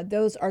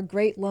 Those are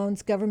great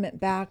loans, government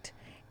backed,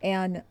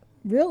 and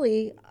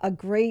really a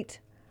great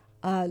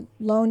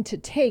loan to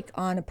take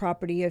on a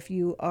property if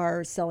you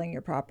are selling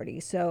your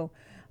property. So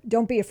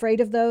don't be afraid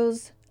of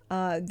those.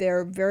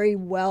 They're very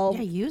well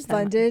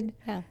funded,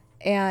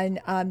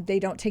 and they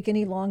don't take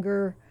any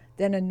longer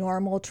than a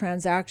normal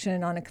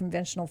transaction on a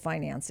conventional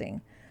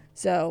financing.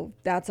 So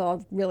that's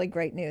all really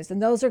great news.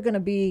 And those are going to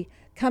be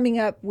coming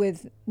up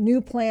with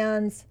new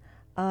plans.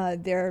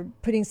 They're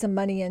putting some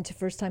money into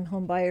first-time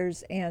home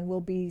buyers, and we'll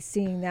be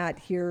seeing that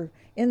here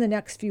in the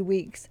next few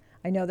weeks.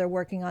 I know they're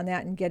working on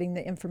that and getting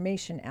the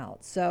information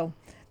out. So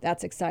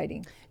that's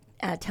exciting.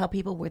 Tell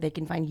people where they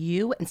can find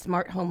you and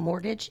Smart Home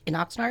Mortgage in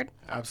Oxnard.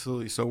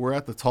 Absolutely. So we're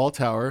at the Tall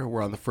Tower.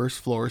 We're on the first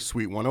floor,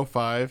 Suite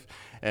 105,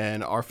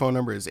 and our phone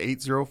number is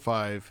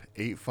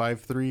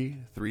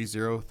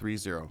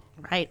 805-853-3030.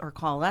 Right, or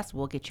call us.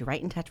 We'll get you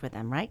right in touch with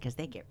them, right? Because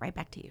they get right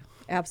back to you.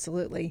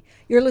 Absolutely.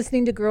 You're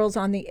listening to Girls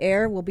on the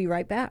Air. We'll be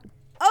right back.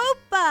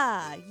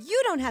 Opa!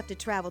 You don't have to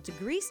travel to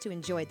Greece to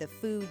enjoy the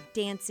food,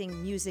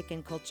 dancing, music,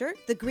 and culture.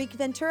 The Greek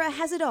Ventura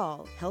has it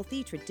all.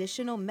 Healthy,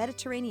 traditional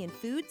Mediterranean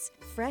foods,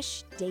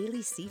 fresh,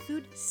 daily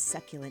seafood,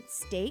 succulent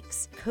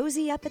steaks.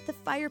 Cozy up at the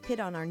fire pit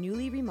on our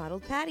newly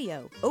remodeled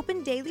patio.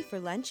 Open daily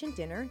for lunch and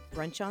dinner,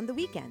 brunch on the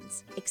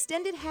weekends.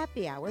 Extended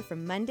happy hour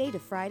from Monday to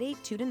Friday,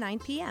 2 to 9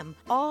 p.m.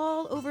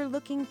 All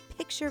overlooking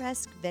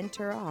picturesque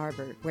Ventura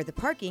Harbor, where the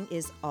parking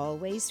is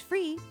always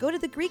free. Go to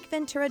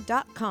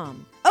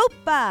thegreekventura.com.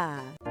 Opa!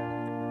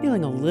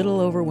 Feeling a little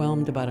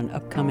overwhelmed about an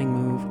upcoming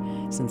move?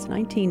 Since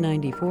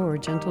 1994,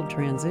 Gentle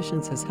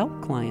Transitions has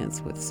helped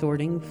clients with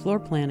sorting, floor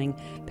planning,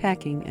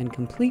 packing, and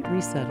complete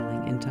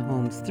resettling into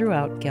homes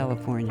throughout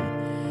California.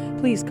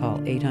 please call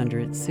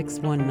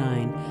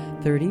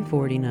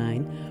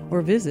 800-619-3049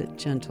 or visit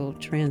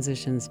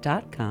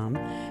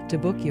gentletransitions.com to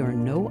book your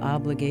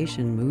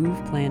no-obligation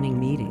move planning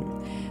meeting.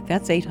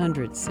 That's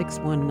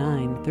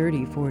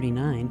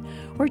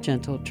 800-619-3049 or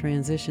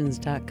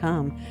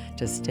gentletransitions.com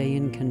to stay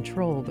in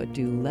control but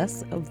do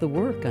less of the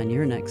work on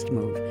your next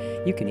move.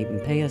 You can even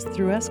pay us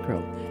through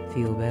escrow.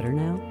 Feel better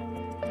now?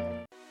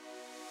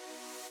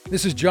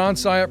 This is John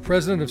Syatt,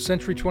 president of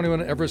Century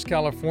 21 Everest,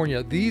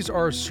 California. These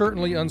are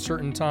certainly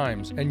uncertain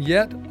times, and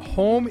yet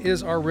home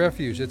is our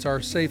refuge. It's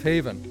our safe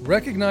haven.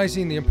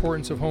 Recognizing the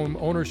importance of home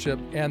ownership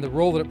and the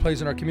role that it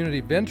plays in our community,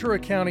 Ventura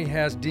County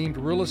has deemed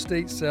real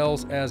estate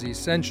sales as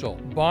essential.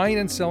 Buying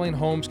and selling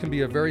homes can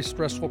be a very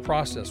stressful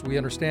process. We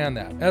understand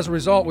that. As a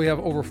result, we have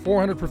over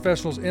 400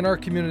 professionals in our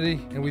community,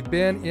 and we've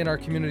been in our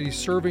community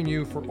serving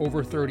you for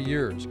over 30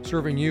 years,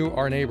 serving you,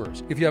 our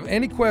neighbors. If you have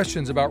any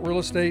questions about real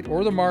estate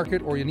or the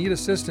market, or you need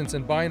assistance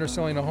in buying or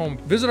selling a home,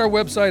 visit our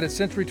website at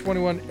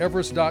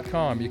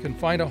century21everest.com. You can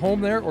find a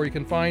home there, or you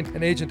can find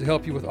an agent to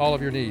help you with all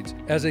of your needs.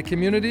 As a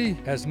community,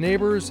 as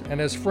neighbors,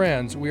 and as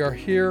friends, we are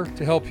here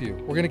to help you.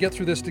 We're going to get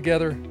through this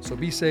together, so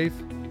be safe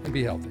and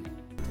be healthy.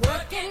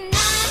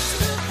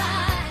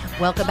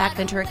 Welcome back,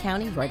 Ventura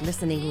County. You are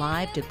listening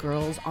live to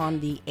Girls on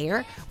the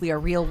Air. We are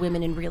Real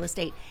Women in Real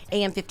Estate,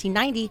 AM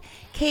 1590,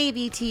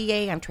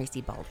 KVTA. I'm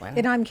Tracy Baldwin.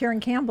 And I'm Karen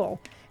Campbell.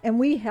 And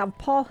we have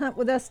Paul Hunt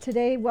with us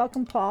today.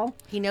 Welcome, Paul.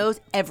 He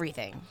knows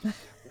everything.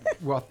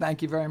 Well,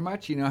 thank you very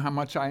much. You know how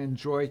much I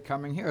enjoy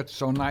coming here. It's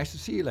so nice to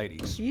see you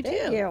ladies. You do.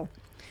 Thank you.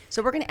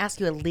 So we're going to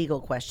ask you a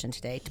legal question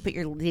today to put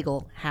your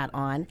legal hat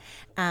on.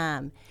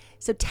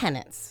 So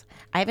tenants.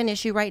 I have an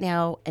issue right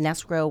now in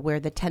escrow where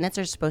the tenants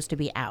are supposed to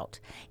be out.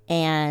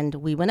 And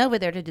we went over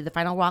there to do the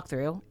final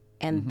walkthrough,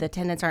 and the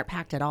tenants aren't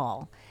packed at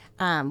all.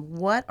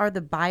 What are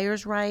the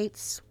buyer's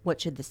rights?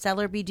 What should the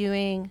seller be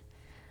doing?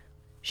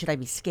 Should I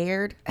be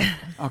scared?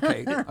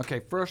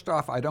 Okay. First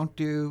off, I don't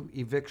do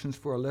evictions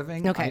for a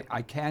living. Okay.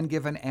 I can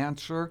give an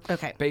answer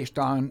Okay. based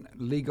on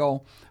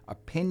legal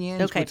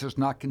opinions, Okay. which is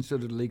not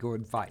considered legal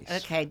advice.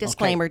 Okay.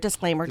 Disclaimer.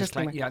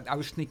 Yeah, I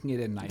was sneaking it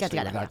in nicely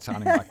Got it. without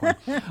sounding like one.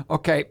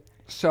 Okay,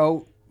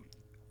 so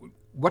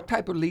what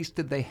type of lease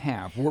did they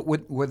have?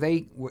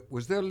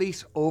 Was their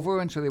lease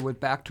over, and so they went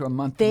back to a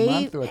month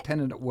or a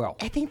tenant at will?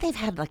 I think they've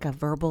had like a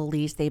verbal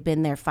lease. They've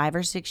been there 5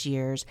 or 6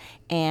 years,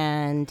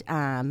 and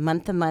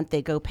month to month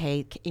they go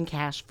pay in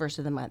cash first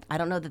of the month. I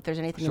don't know that there's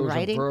anything in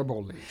writing. So it's a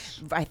verbal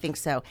lease. I think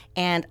so.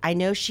 And I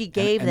know she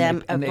gave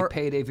them they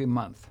paid every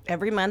month.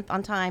 Every month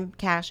on time,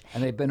 cash.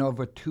 And they've been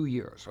over 2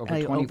 years,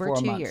 over 24 over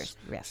 2 months. years,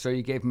 yes. So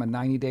you gave them a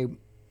 90-day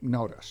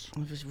notice.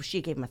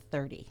 She gave them a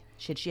 30.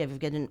 Should she have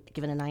given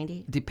a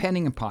 90?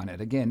 Depending upon it.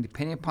 Again,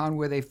 depending upon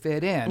where they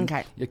fit in,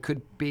 Okay. it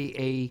could be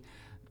a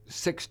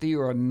 60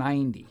 or a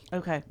 90.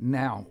 Okay.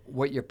 Now,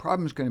 what your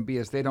problem is going to be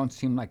is they don't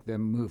seem like they're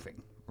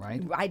moving,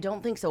 right? I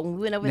don't think so. When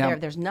we went over there,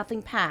 there's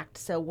nothing packed.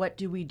 So what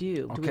do we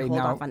do? Do we hold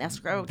off on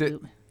escrow?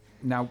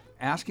 Now,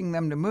 asking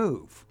them to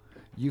move,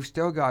 you've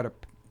still got to,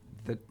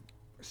 the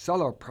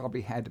seller probably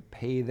had to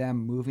pay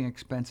them moving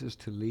expenses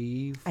to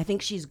leave. I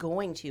think she's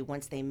going to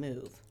once they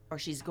move, or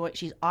she's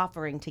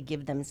offering to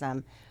give them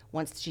some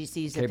once she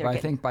sees that they're I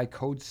think by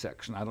code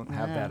section, I don't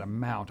have that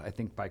amount. I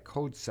think by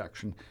code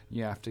section,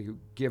 you have to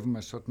give them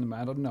a certain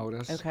amount of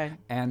notice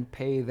and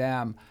pay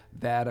them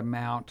that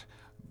amount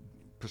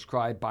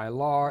prescribed by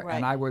law. Right.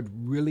 And I would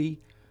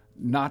really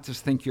not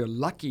just think you're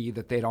lucky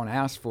that they don't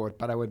ask for it,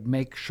 but I would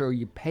make sure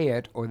you pay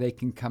it, or they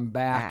can come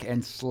back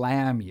and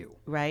slam you.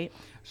 Right.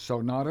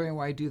 So not only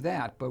would I do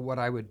that, but what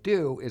I would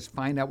do is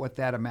find out what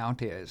that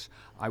amount is.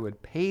 I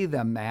would pay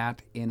them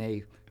that in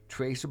a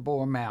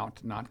traceable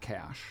amount, not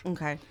cash.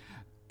 Okay.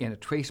 In a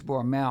traceable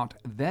amount,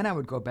 then I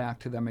would go back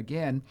to them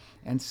again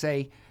and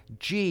say,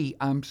 gee,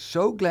 I'm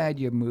so glad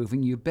you're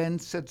moving. You've been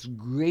such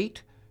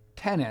great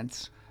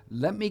tenants.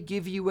 Let me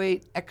give you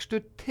an extra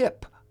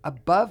tip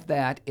above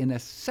that in a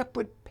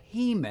separate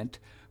payment,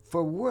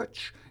 for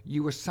which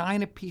you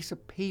assign a piece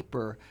of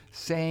paper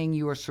saying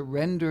you are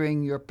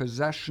surrendering your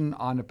possession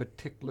on a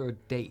particular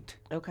date.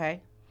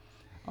 Okay.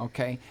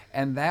 Okay,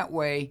 and that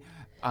way,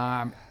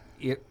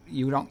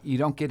 you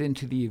don't get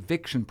into the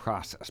eviction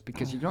process,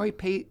 because you can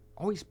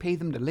always pay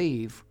them to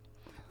leave.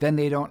 Then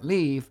they don't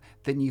leave.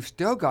 Then you've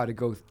still got to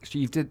go. So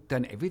you've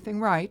done everything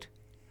right.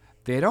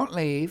 They don't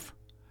leave.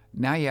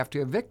 Now you have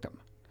to evict them.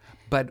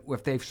 But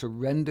if they've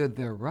surrendered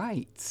their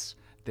rights,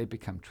 they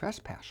become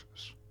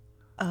trespassers.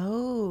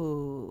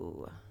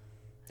 Oh.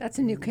 That's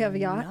a new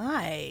caveat.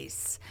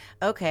 Nice.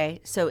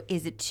 Okay, so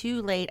is it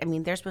too late? I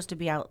mean, they're supposed to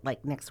be out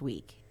like next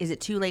week. Is it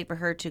too late for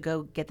her to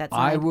go get that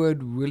signed? I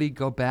would really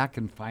go back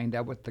and find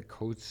out what the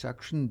code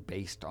section,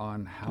 based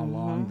on how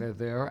long they're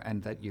there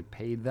and that you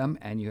paid them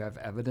and you have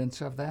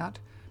evidence of that.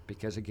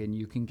 Because again,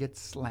 you can get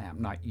slammed.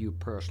 Not you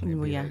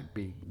personally.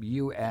 Be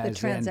you as the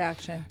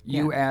transaction.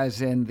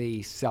 As in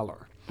the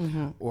seller,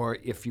 or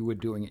if you were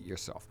doing it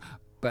yourself.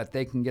 But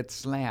they can get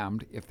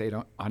slammed if they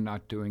are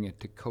not doing it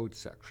to code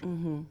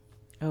section.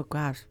 Oh,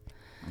 gosh.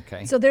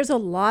 Okay. So there's a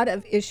lot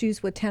of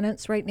issues with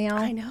tenants right now.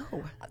 I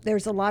know.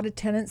 There's a lot of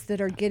tenants that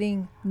are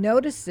getting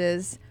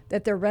notices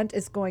that their rent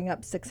is going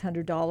up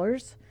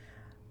 $600.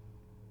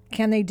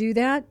 Can they do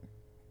that?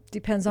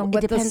 Depends on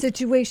what the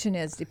situation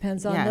is.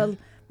 Depends on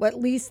what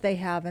lease they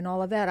have and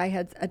all of that. I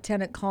had a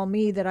tenant call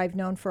me that I've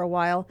known for a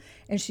while,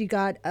 and she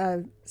got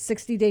a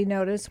 60-day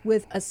notice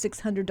with a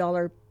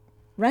 $600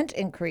 rent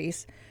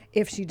increase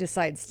if she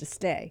decides to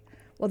stay.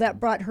 Well, that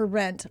brought her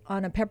rent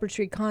on a Pepper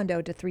Tree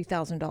condo to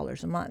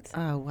 $3,000 a month.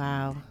 Oh,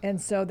 wow.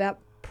 And so that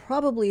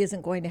probably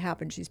isn't going to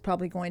happen. She's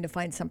probably going to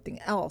find something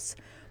else.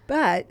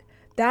 But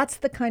that's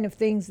the kind of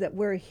things that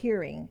we're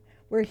hearing.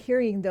 We're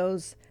hearing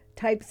those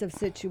types of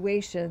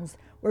situations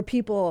where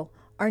people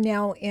are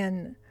now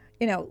in,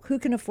 who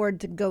can afford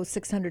to go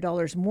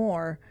 $600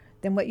 more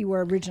than what you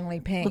were originally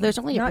paying? Well, there's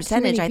only Not a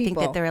percentage, too many I think,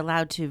 that people. they're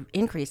allowed to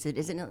increase it.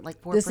 Isn't it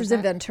like 4%? This is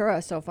in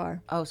Ventura so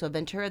far. Oh, so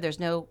Ventura, there's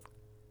no...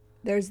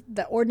 There's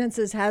the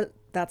ordinances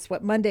that's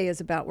what Monday is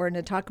about. We're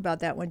going to talk about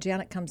that when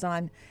Janet comes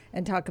on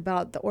and talk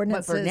about the But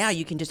ordinances. for now,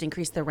 you can just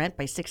increase the rent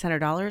by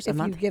 $600 a if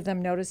month? you give them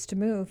notice to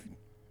move.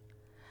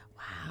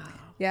 Wow.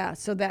 Yeah,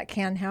 so that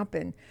can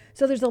happen.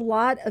 So there's a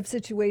lot of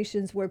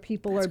situations where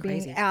people That's are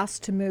being crazy.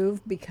 asked to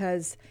move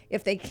because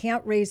if they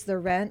can't raise their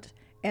rent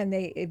and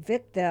they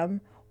evict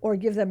them or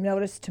give them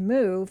notice to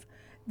move,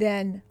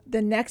 then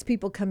the next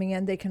people coming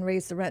in, they can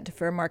raise the rent to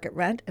fair market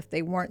rent if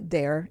they weren't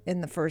there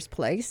in the first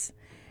place.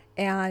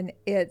 And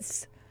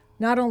it's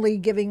not only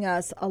giving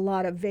us a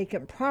lot of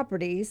vacant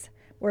properties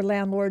where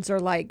landlords are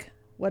like,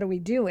 what are we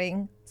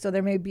doing? So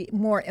there may be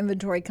more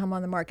inventory come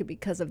on the market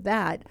because of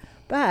that,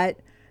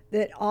 but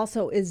that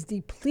also is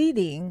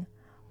depleting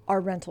our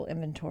rental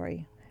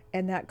inventory.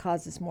 And that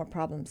causes more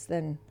problems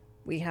than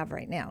we have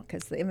right now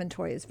because the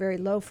inventory is very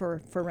low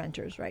for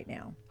renters right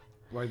now.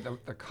 Well,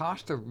 the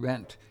cost of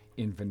rent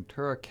in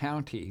Ventura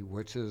County,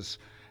 which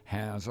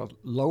has a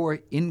lower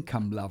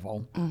income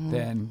level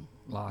than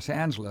Los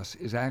Angeles,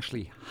 is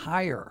actually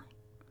higher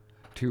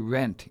to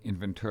rent in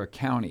Ventura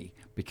County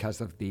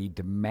because of the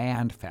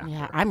demand factor.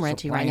 Yeah, I'm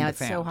renting supply right and now. It's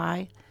so demand.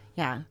 high.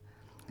 Yeah.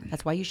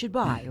 That's why you should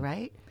buy,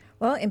 right?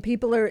 Well, and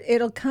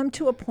it'll come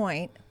to a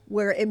point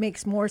where it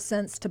makes more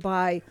sense to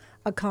buy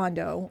a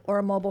condo or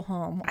a mobile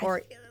home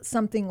or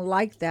something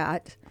like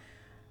that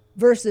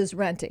versus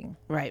renting.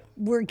 Right.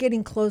 We're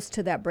getting close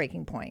to that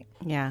breaking point.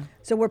 Yeah.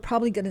 So we're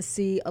probably going to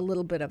see a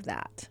little bit of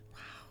that.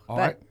 All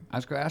right. I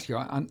was going to ask you,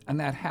 on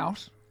that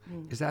house,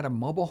 is that a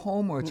mobile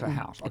home or it's a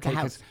house? It's a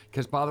house.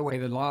 Because, by the way,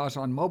 the laws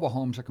on mobile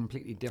homes are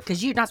completely different.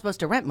 Because you're not supposed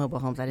to rent mobile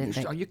homes, I didn't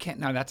think. You can't.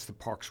 No, that's the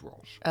parks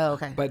rules. Oh,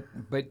 okay. But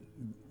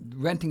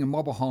renting a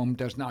mobile home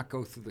does not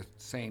go through the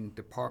same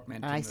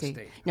department in I the see.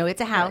 state. No, it's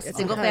a house, it's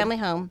single okay. family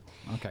home.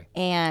 Okay.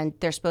 And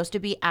they're supposed to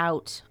be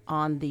out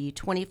on the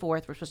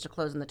 24th. We're supposed to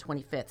close on the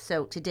 25th.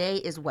 So today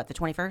is what, the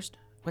 21st?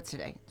 What's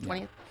today?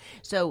 20th?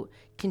 So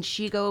can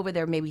she go over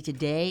there maybe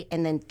today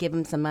and then give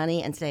them some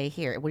money and say,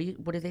 here,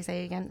 what did they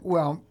say again?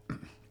 Well,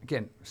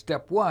 again,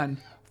 step one,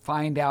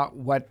 find out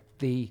what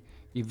the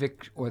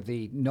evict or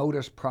the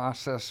notice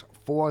process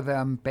for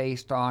them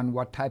based on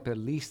what type of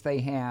lease they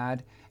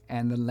had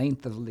and the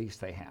length of the lease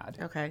they had.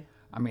 Okay.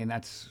 I mean, I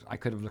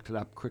could have looked it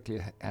up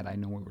quickly had I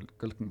known we were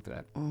looking for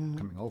that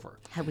coming over.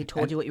 Had we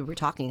told you what you were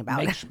talking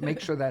about? Make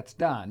sure that's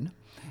done,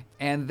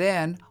 and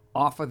then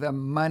offer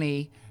them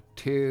money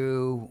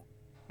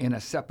in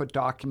a separate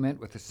document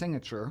with a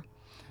signature,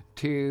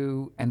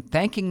 and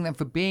thanking them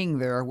for being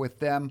there with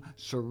them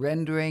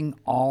surrendering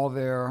all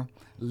their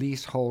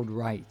leasehold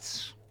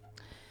rights.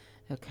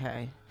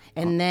 Okay.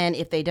 And then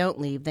if they don't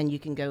leave, then you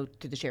can go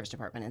to the sheriff's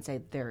department and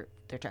say they're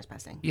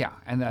trespassing. Yeah,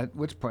 and at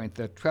which point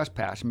they're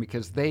trespassing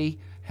because they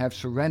have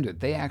surrendered.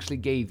 They actually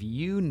gave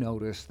you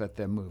notice that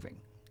they're moving.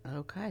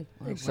 Okay.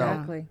 Well,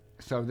 Exactly.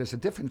 So there's a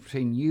difference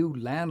between you,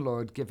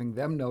 landlord, giving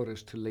them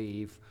notice to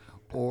leave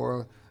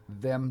or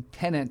them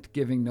tenant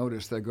giving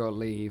notice they're going to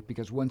leave,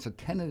 because once a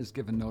tenant is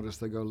given notice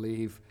they're going to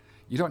leave,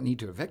 you don't need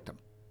to evict them.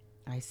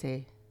 I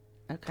see.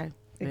 Okay.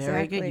 Very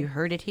Exactly. good. You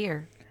heard it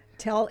here.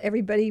 Tell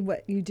everybody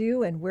what you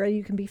do and where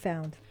you can be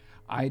found.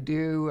 I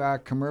do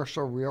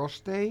commercial real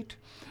estate.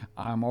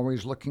 I'm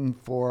always looking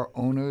for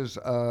owners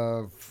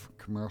of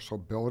commercial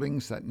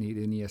buildings that need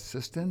any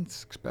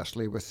assistance,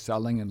 especially with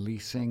selling and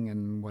leasing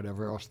and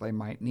whatever else they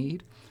might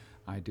need.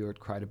 I do it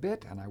quite a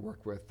bit, and I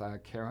work with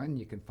Karen.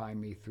 You can find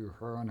me through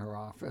her in her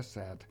office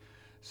at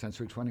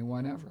Century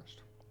 21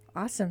 Everest.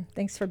 Awesome.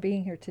 Thanks for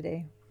being here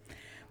today.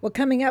 Well,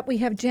 coming up, we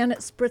have Janet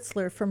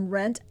Spritzler from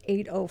Rent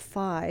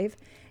 805,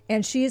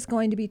 and she is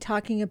going to be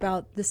talking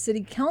about the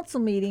city council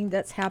meeting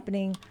that's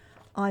happening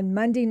on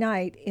Monday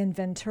night in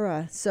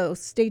Ventura. So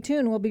stay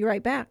tuned. We'll be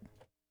right back.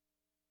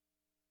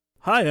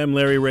 Hi, I'm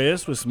Larry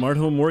Reyes with Smart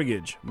Home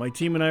Mortgage. My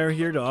team and I are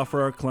here to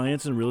offer our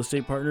clients and real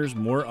estate partners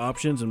more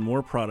options and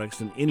more products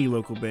than any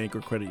local bank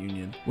or credit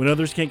union. When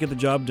others can't get the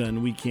job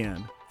done, we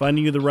can.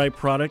 Finding you the right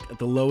product at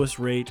the lowest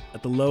rate,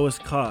 at the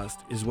lowest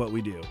cost is what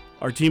we do.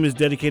 Our team is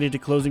dedicated to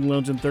closing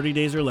loans in 30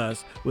 days or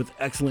less with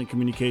excellent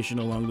communication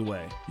along the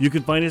way. You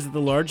can find us at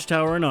the Large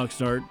Tower in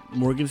Oxnard,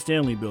 Morgan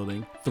Stanley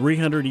Building,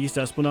 300 East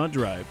Esplanade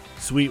Drive,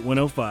 Suite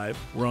 105.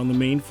 We're on the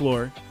main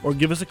floor. Or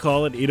give us a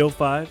call at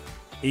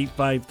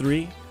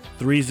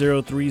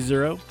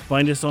 805-853-3030.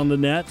 Find us on the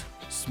net,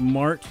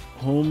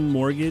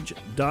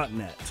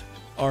 smarthomemortgage.net.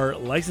 Our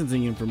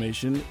licensing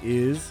information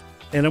is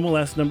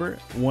NMLS number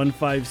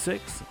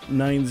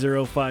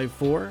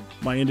 1569054.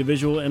 My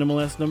individual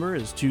NMLS number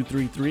is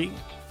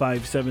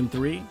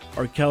 233573.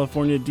 Our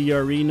California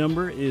DRE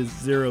number is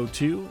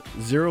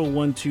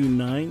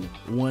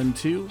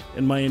 02012912,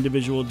 and my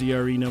individual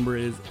DRE number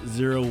is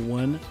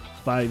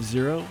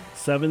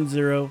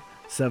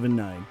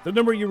 01507079. The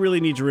number you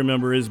really need to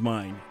remember is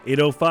mine,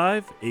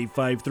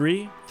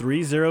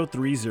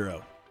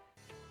 805-853-3030.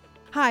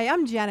 Hi,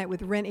 I'm Janet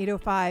with Rent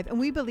 805, and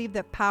we believe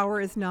that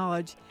power is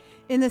knowledge.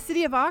 In the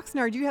city of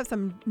Oxnard, you have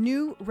some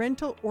new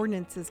rental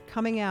ordinances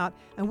coming out,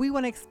 and we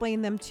want to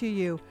explain them to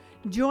you.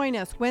 Join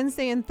us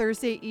Wednesday and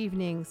Thursday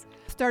evenings,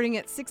 starting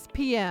at 6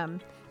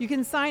 p.m. You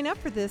can sign up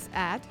for this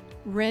at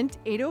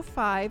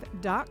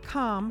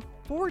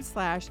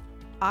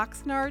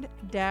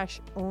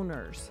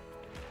rent805.com/Oxnard-owners.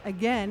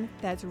 Again,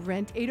 that's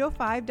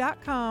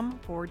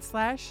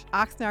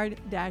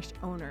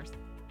rent805.com/Oxnard-owners.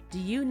 Do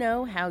you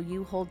know how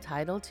you hold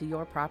title to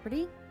your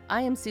property?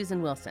 I am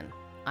Susan Wilson.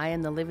 I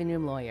am the living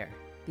room lawyer,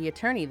 the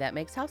attorney that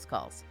makes house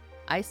calls.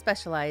 I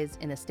specialize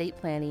in estate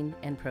planning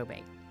and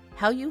probate.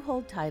 How you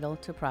hold title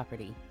to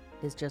property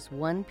is just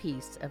one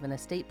piece of an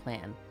estate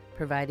plan,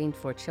 providing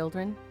for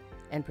children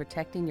and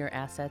protecting your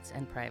assets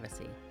and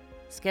privacy.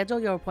 Schedule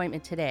your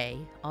appointment today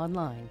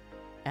online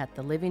at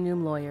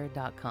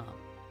thelivingroomlawyer.com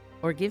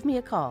or give me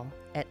a call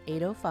at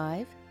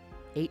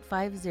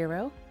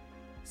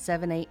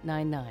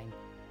 805-850-7899.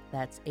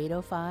 That's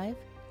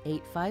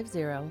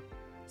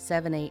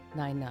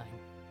 805-850-7899.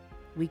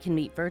 We can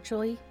meet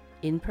virtually,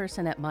 in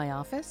person at my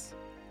office,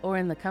 or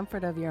in the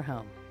comfort of your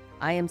home.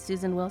 I am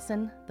Susan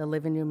Wilson, the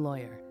living room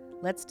lawyer.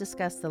 Let's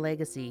discuss the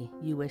legacy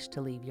you wish to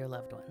leave your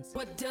loved ones.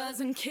 What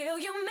doesn't kill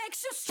you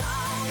makes you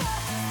stronger.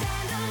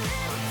 Stand a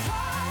little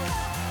taller.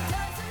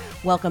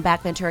 Welcome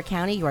back, Ventura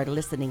County. You are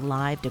listening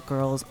live to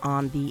Girls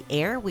on the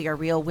Air. We are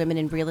Real Women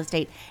in Real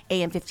Estate,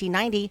 AM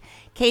 1590,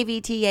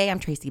 KVTA. I'm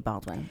Tracy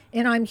Baldwin.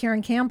 And I'm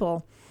Karen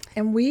Campbell.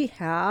 And we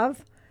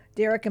have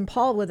Derek and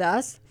Paul with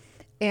us.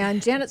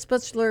 And Janet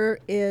Spitzler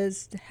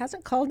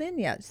hasn't called in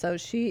yet, so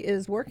she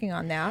is working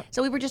on that.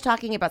 So we were just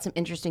talking about some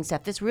interesting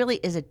stuff. This really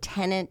is a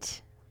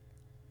tenant.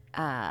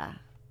 What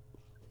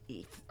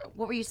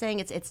were you saying?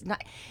 It's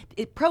not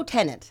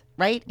pro-tenant,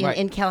 right?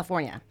 In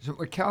California. So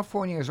what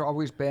California has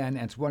always been, and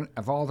it's one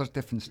of all those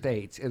different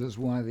states, it is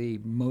one of the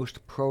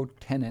most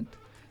pro-tenant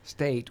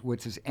state,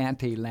 which is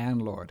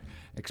anti-landlord,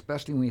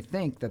 especially when we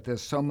think that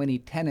there's so many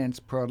tenants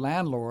per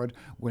landlord.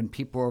 When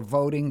people are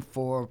voting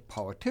for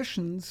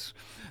politicians,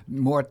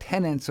 more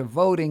tenants are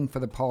voting for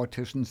the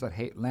politicians that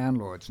hate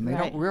landlords, and they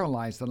don't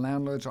realize the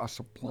landlords are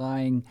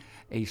supplying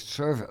a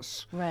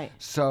service. Right.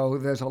 So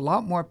there's a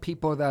lot more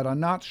people that are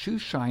not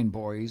shoeshine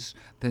boys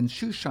than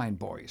shoeshine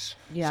boys.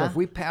 Yeah. So if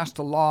we passed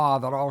a law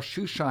that all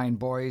shoeshine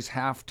boys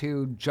have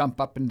to jump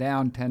up and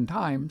down 10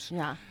 times,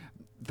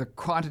 the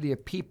quantity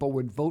of people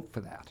would vote for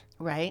that.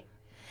 Right.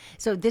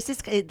 So this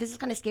is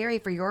kind of scary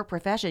for your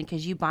profession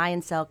because you buy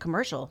and sell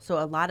commercial. So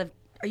are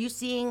you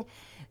seeing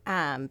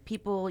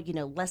people,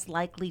 less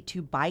likely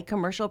to buy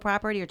commercial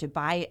property or to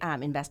buy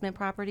investment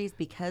properties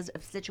because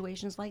of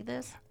situations like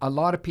this? A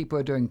lot of people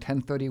are doing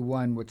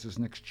 1031, which is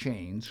an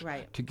exchange,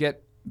 to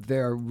get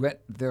their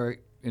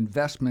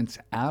investments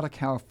out of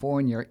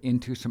California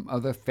into some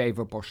other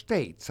favorable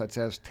states, such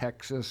as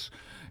Texas,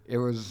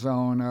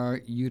 Arizona,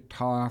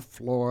 Utah,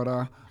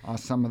 Florida,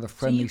 some of the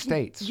friendly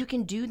states. You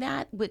can do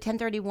that with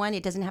 1031?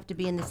 It doesn't have to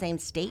be in the same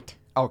state?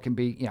 Oh, it can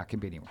be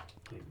anywhere.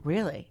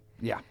 Really?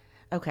 Yeah.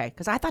 Okay,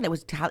 because I thought it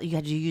was you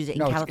had to use it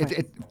in California.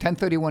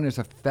 1031 is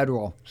a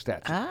federal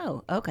statute.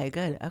 Oh, okay,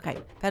 good. Okay,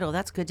 federal,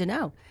 that's good to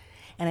know.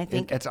 And I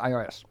think it's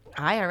IRS.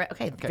 IRS,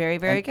 okay. Very,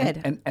 very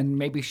good. And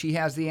maybe she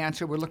has the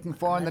answer we're looking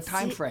for in the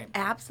time frame.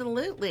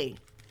 Absolutely.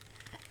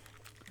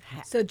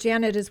 So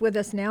Janet is with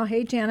us now.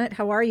 Hey, Janet,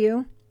 how are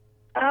you?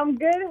 I'm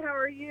good. How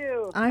are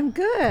you? I'm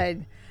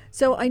good.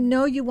 So I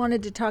know you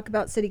wanted to talk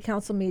about City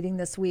Council meeting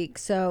this week.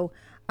 So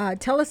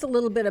tell us a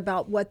little bit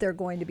about what they're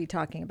going to be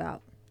talking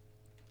about.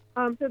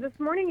 So this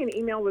morning an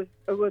email was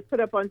put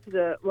up onto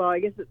I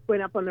guess it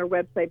went up on their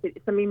website, but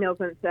some emails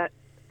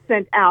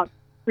sent out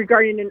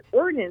regarding an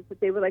ordinance that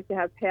they would like to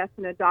have passed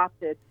and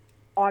adopted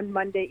on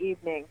Monday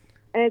evening.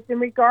 And it's in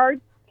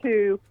regards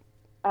to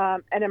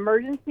an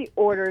emergency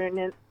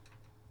ordinance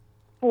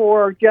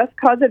for just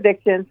cause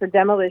evictions for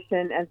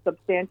demolition and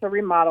substantial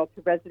remodel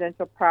to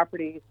residential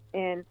properties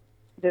in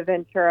the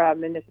Ventura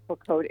Municipal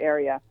Code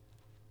area.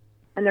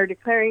 And they're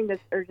declaring this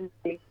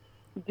urgency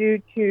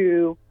due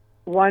to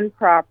one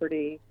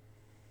property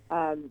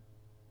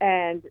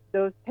and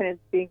those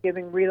tenants being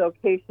given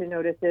relocation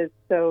notices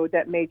so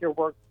that major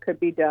work could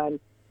be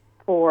done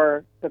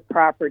for the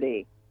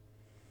property.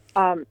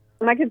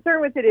 My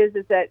concern with it is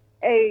that,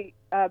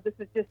 this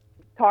was just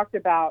talked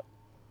about,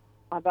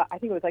 I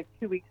think it was like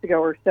 2 weeks ago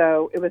or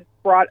so. It was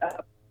brought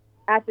up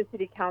at the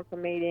city council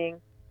meeting.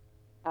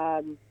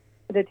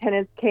 The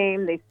tenants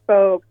came, they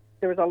spoke.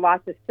 There was a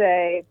lot to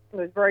say. It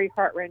was very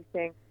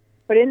heart-wrenching.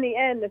 But in the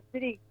end, the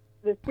city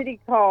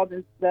called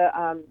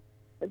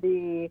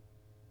the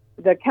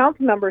the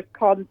council members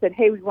called and said,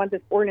 hey, we want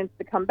this ordinance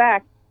to come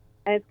back,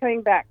 and it's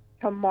coming back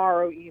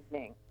tomorrow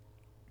evening.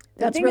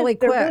 The That's thing really is,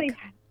 they're quick.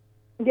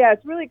 Yeah,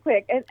 it's really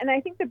quick. And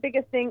I think the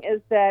biggest thing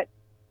is that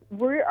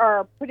we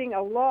are putting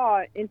a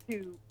law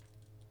into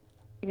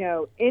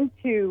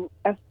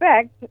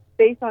effect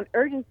based on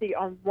urgency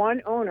on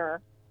one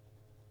owner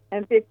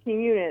and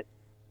 15 units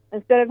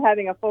instead of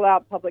having a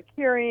full-out public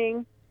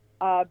hearing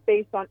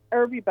based on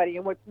everybody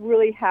and what's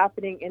really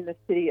happening in the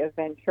city of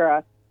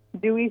Ventura.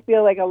 Do we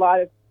feel like a lot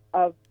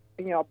of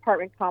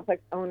apartment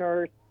complex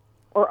owners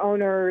or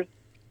owners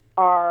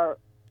are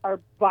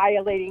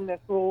violating this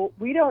rule?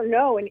 We don't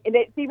know, and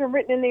it's even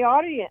written in the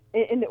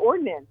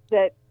ordinance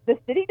that the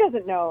city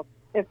doesn't know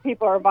if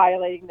people are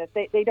violating this.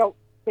 They don't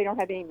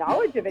have any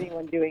knowledge of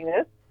anyone doing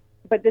this,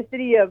 but the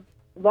city of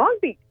Long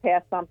Beach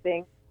passed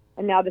something,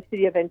 and now the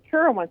city of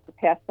Ventura wants to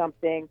pass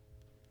something.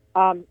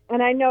 And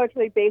I know it's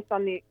really based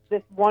on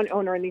this one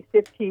owner and these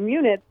 15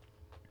 units,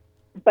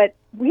 but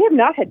we have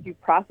not had due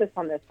process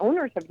on this.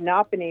 Owners have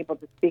not been able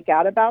to speak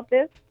out about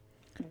this.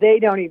 They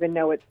don't even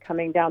know what's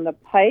coming down the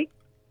pike.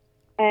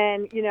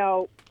 And,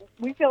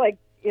 we feel like,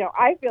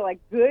 I feel like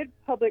good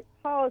public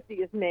policy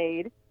is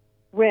made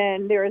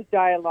when there is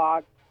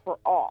dialogue for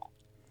all.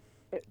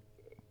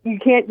 You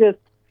can't just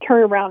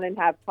turn around and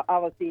have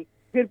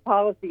good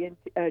policy in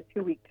a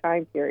 2-week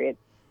time period.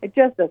 It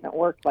just doesn't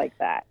work like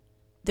that.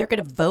 They're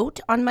going to vote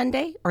on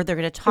Monday, or they're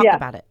going to talk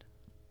about it?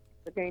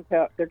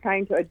 They're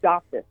trying to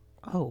adopt it.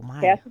 Oh, my.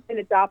 Pass it and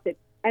adopt it.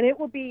 And it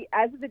will be,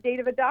 as of the date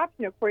of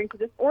adoption, according to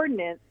this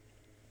ordinance,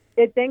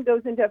 it then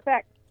goes into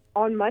effect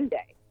on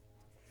Monday,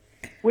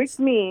 which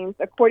means,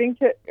 according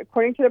to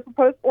the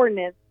proposed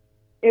ordinance,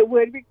 it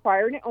would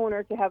require an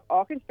owner to have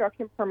all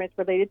construction permits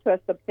related to a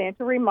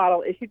substantial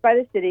remodel issued by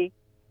the city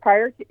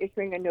prior to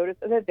issuing a notice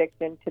of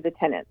eviction to the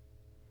tenants.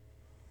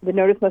 The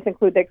notice must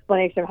include the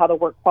explanation of how the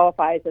work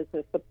qualifies as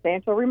a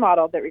substantial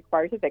remodel that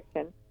requires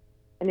eviction,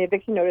 and the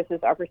eviction notices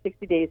are for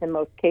 60 days in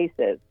most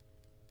cases.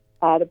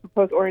 The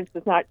proposed ordinance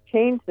does not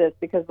change this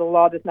because the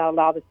law does not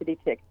allow the city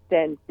to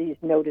extend these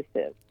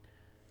notices.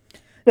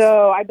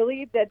 So I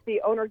believe that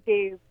the owner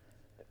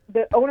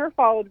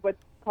followed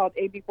what's called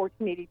AB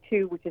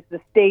 1482, which is the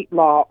state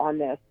law on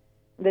this,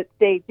 that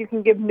states you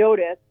can give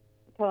notice,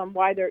 tell them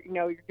why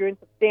you're doing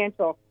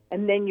substantial,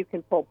 and then you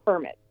can pull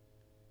permits.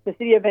 The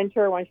city of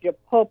Ventura wants you to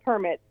pull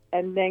permits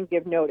and then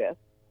give notice.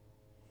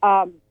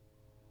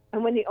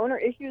 And when the owner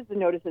issues the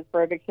notices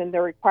for eviction,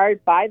 they're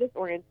required by this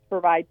ordinance to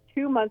provide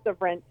 2 months of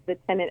rent to the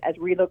tenant as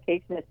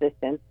relocation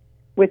assistance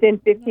within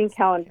 15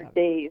 calendar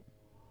days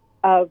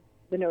of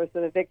the notice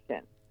of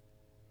eviction.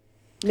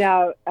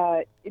 Now,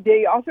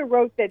 they also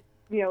wrote that,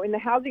 in the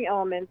housing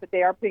elements that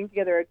they are putting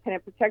together a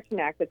Tenant Protection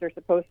Act that they're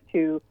supposed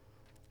to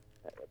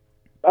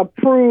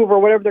approve or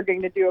whatever they're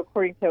going to do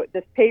according to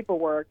this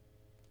paperwork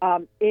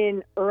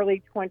in early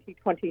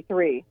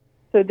 2023.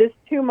 So this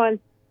 2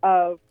 months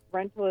of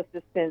rental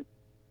assistance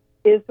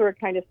is sort of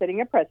kind of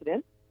setting a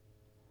precedent.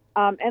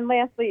 And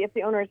lastly, if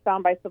the owner is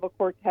found by civil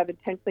court to have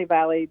intentionally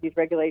violated these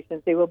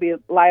regulations, they will be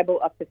liable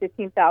up to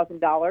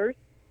 $15,000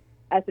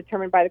 as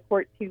determined by the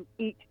court to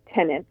each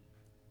tenant.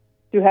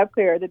 To have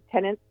clear, the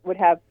tenants would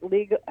have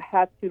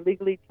to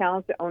legally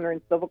challenge the owner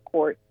in civil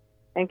court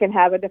and can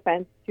have a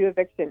defense to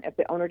eviction if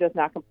the owner does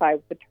not comply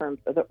with the terms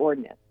of the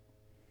ordinance.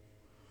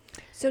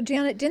 So,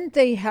 Janet, didn't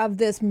they have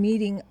this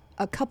meeting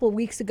a couple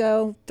weeks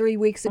ago, 3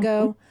 weeks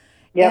ago?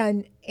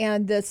 Yep.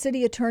 And the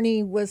city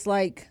attorney was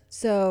like,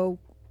 so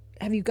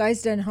have you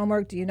guys done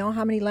homework? Do you know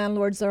how many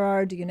landlords there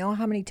are? Do you know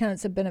how many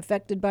tenants have been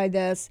affected by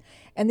this?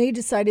 And they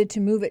decided to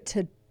move it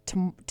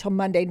till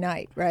Monday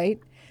night, right?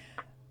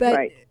 But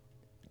right.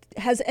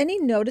 Has any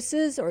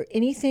notices or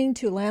anything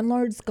to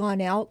landlords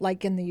gone out,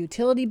 like in the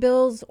utility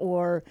bills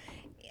or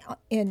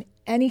in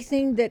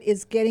anything that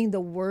is getting the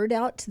word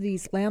out to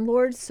these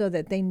landlords so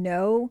that they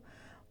know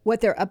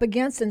what they're up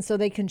against and so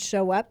they can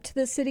show up to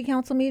the city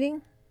council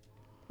meeting?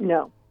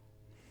 No.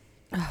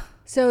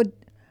 So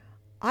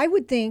I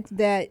would think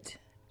that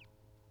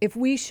if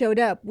we showed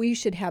up, we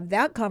should have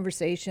that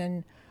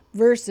conversation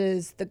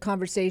versus the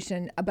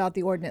conversation about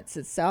the ordinance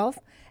itself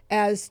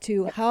as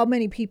to how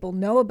many people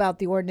know about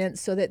the ordinance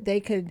so that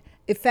they could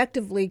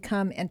effectively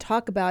come and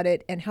talk about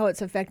it and how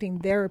it's affecting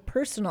their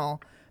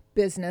personal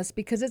business,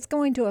 because it's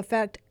going to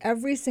affect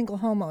every single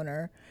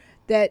homeowner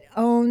that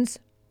owns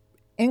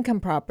income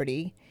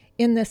property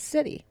in this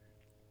city.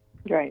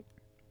 Right.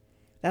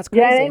 That's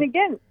crazy. Yeah, and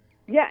again,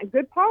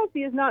 good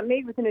policy is not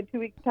made within a 2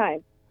 weeks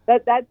time.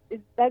 That's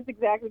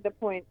exactly the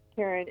point,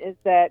 Karen, is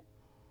that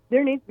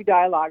there needs to be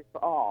dialogue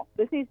for all.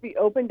 This needs to be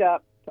opened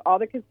up to all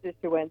the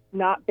constituents,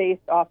 not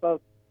based off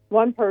of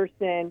one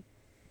person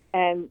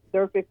and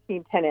their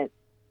 15 tenants,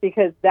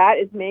 because that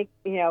is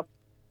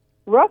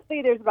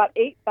roughly there's about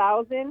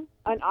 8,000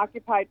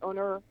 unoccupied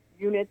owner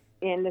units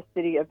in the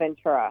city of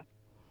Ventura.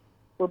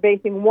 We're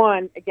basing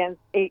one against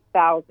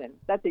 8,000.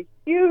 That's a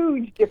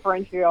huge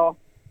differential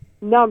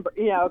number,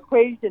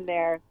 equation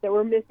there that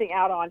we're missing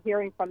out on,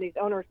 hearing from these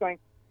owners going,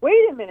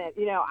 wait a minute,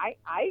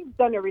 I've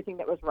done everything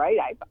that was right.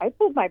 I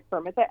pulled my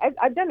permits.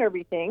 I've done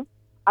everything.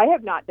 I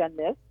have not done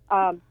this.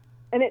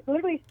 and it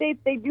literally states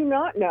they do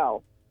not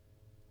know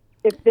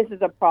if this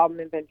is a problem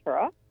in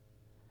Ventura.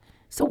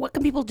 So what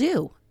can people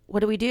do? What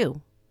do we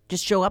do?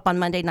 Just show up on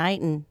Monday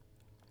night and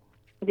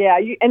Yeah,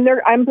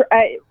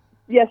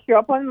 yes, show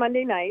up on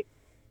Monday night.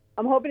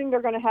 I'm hoping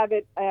they're going to have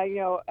it,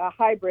 a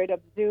hybrid of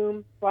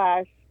Zoom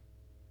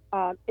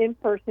 / in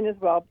person as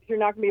well, because you're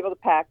not going to be able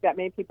to pack that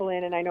many people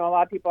in, and I know a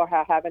lot of people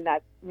are having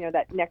that,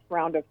 that next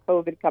round of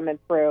COVID coming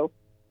through.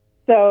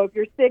 So if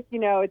you're sick,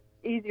 it's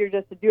easier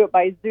just to do it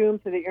by Zoom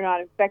so that you're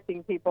not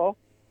infecting people.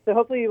 So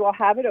hopefully we'll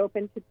have it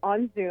open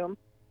on Zoom.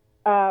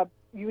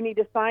 You need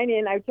to sign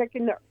in. I checked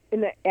in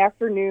the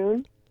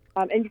afternoon,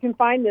 and you can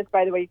find this,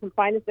 by the way, you can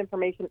find this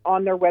information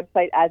on their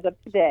website as of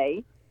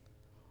today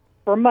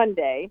for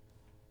Monday.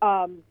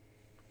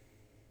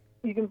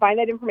 You can find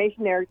that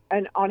information there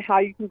and on how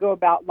you can go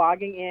about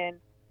logging in,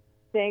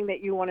 saying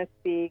that you want to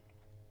speak.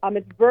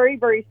 It's very,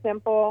 very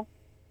simple.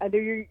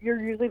 You're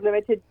usually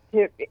limited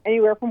to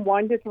anywhere from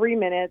 1 to 3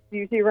 minutes,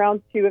 usually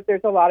around 2 if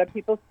there's a lot of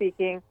people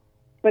speaking.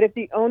 But if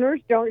the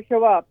owners don't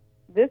show up,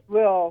 this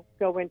will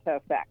go into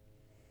effect.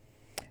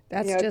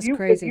 That's just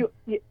crazy.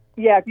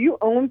 If you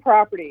own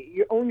property,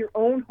 you own your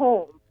own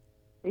home,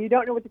 and you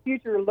don't know what the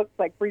future looks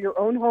like for your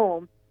own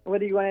home,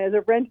 whether you want it as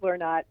a rental or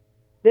not,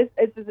 this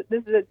is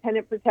a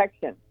tenant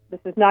protection.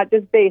 This is not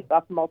just based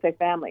off of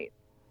multifamilies.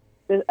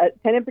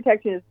 Tenant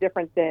protection is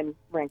different than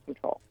rent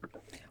control.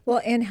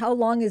 Well, and how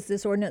long is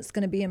this ordinance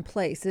going to be in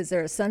place? Is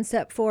there a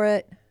sunset for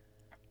it?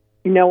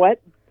 You know what?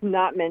 It's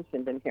not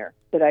mentioned in here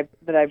that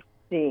I've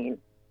seen,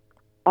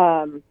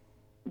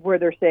 where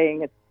they're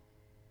saying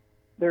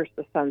there's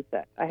the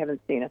sunset. I haven't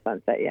seen a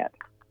sunset yet.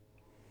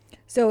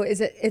 So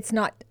it's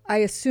not, I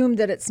assume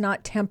that it's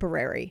not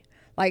temporary,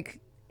 like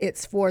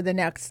it's for the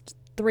next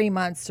 3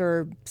 months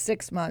or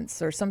 6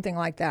 months or something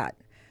like that.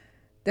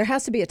 There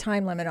has to be a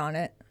time limit on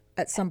it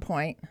at some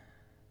point.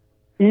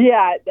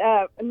 Yeah,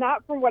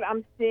 not from what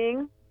I'm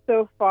seeing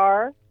so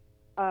far.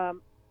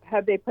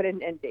 Have they put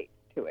an end date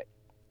to it?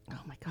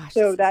 Oh my gosh.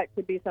 So that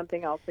could be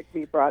something else that could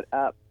be brought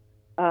up.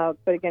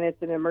 But again,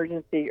 it's an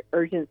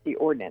urgency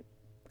ordinance.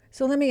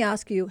 So let me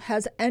ask you,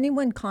 has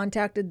anyone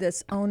contacted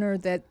this owner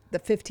that the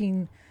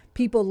 15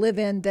 people live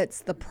in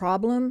that's the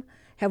problem?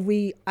 Have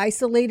we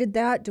isolated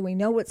that? Do we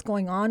know what's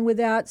going on with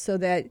that so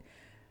that,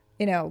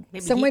 Maybe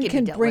someone he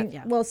can be dealt bring, with,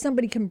 yeah. well,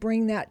 somebody can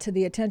bring that to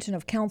the attention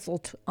of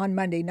council on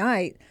Monday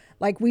night.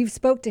 Like we've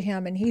spoke to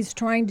him and he's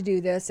trying to do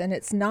this and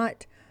it's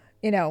not,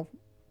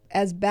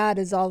 as bad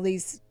as all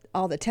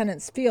the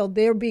tenants feel.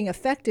 They're being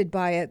affected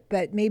by it,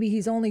 but maybe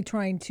he's only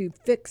trying to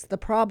fix the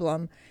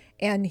problem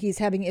and he's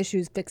having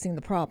issues fixing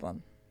the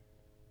problem.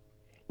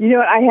 You know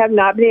what? I have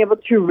not been able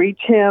to reach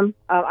him.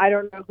 I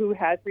don't know who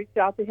has reached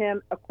out to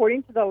him.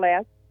 According to the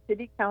last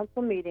city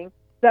council meeting,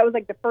 so that was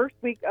like the first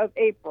week of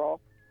April.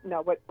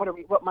 No, what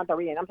month are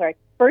we in? I'm sorry.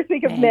 First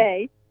week of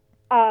May.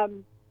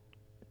 So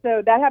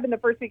that happened the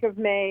first week of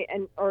May,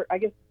 I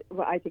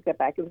take that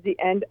back. It was the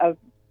end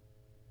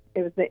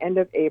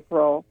of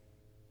April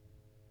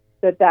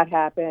that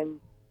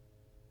happened.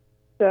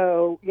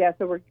 So yeah,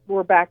 so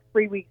we're back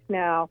 3 weeks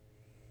now,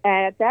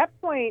 and at that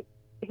point,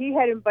 he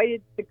had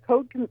invited the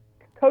code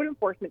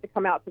enforcement to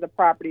come out to the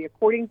property,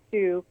 according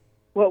to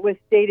what was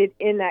stated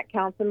in that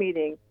council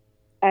meeting.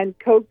 And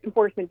code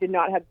enforcement did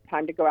not have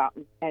time to go out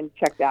and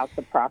check out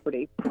the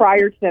property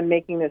prior to them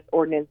making this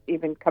ordinance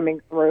even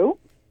coming through.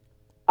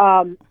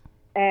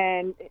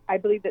 And I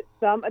believe that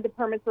some of the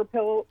permits were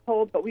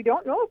pulled, but we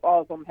don't know if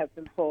all of them have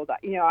been pulled.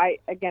 I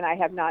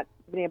have not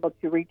been able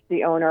to reach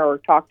the owner or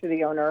talk to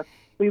the owner.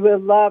 We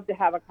would love to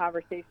have a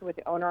conversation with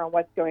the owner on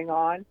what's going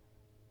on,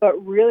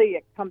 but really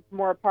it comes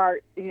more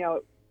apart,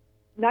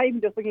 not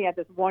even just looking at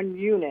this one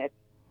unit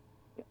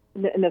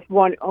and this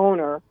one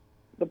owner.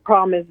 The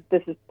problem is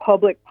this is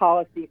public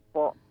policy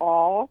for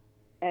all,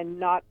 and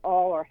not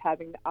all are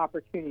having the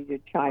opportunity to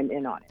chime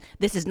in on it.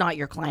 This is not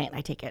your client,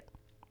 I take it.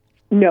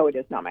 No, it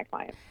is not my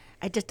client.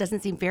 It just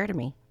doesn't seem fair to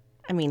me.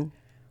 I mean,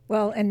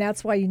 well, and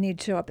that's why you need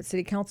to show up at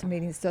city council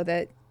meetings so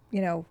that,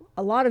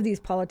 a lot of these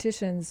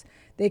politicians,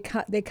 they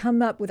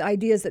come up with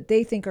ideas that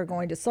they think are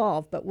going to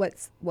solve, but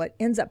what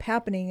ends up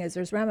happening is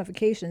there's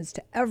ramifications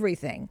to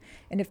everything.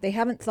 And if they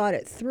haven't thought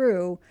it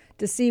through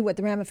to see what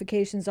the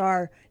ramifications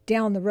are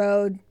down the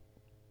road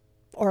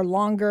or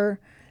longer,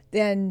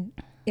 then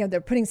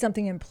they're putting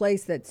something in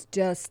place that's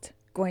just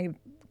going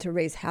to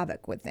raise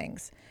havoc with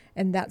things,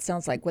 and that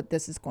sounds like what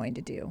this is going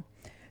to do.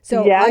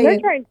 So they're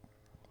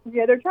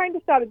trying to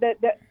stop it.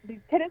 That the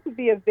tenants would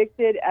be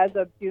evicted as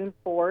of June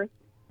 4th.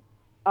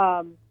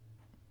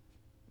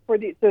 For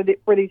these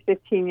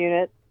 15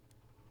 units.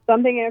 So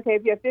I'm thinking, okay,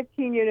 if you have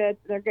 15 units,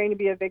 they're going to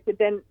be evicted.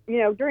 Then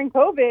during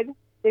COVID,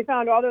 they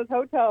found all those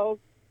hotels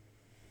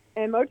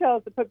and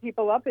motels to put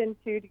people up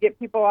into to get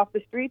people off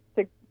the streets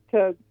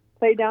to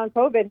play down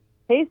COVID.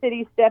 Hey,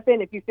 city, step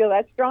in if you feel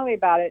that strongly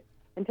about it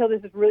until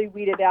this is really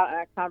weeded out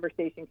and a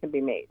conversation can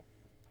be made.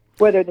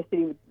 Whether the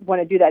city would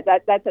want to do that,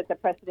 that sets a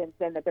precedent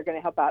then that they're going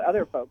to help out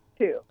other folks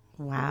too.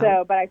 Wow.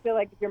 So, but I feel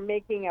like if you're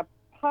making a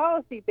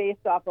policy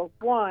based off of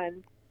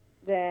one,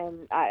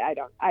 then I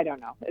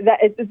don't know. That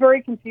it's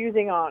very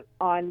confusing on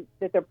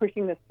that they're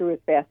pushing this through as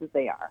fast as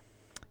they are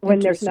when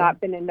there's not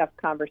been enough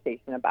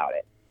conversation about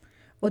it.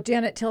 Well,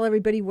 Janet, tell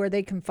everybody where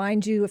they can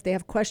find you if they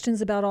have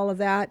questions about all of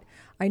that.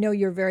 I know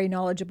you're very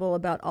knowledgeable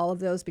about all of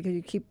those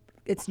because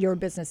it's your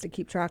business to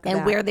keep track of that.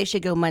 And where they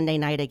should go Monday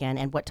night again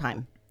and what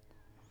time.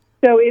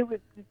 So it's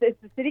the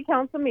city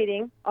council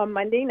meeting on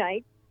Monday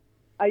night.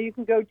 You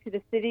can go to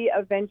the City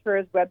of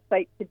Ventura's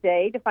website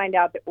today to find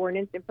out the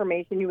ordinance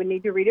information. You would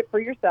need to read it for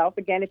yourself.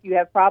 Again, if you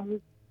have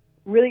problems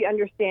really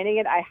understanding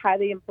it, I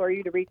highly implore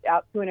you to reach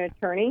out to an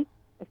attorney,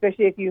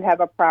 especially if you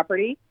have a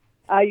property.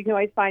 You can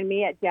always find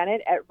me at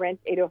Janet at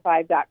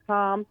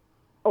rent805.com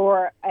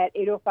or at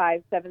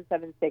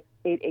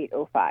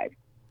 805-776-8805.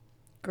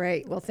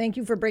 Great. Well, thank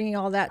you for bringing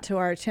all that to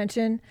our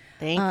attention.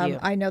 Thank you.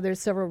 I know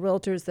there's several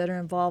realtors that are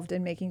involved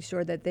in making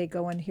sure that they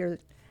go and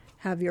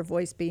have your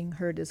voice being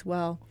heard as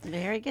well.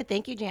 Very good.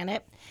 Thank you,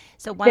 Janet.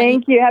 So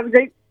Thank you. Have a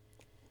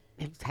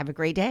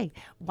great day.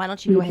 Why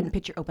don't you go ahead and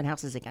pitch your open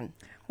houses again?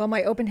 Well,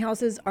 my open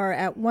houses are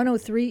at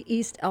 103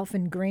 East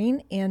Elfin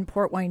Green in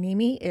Port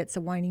Hueneme. It's a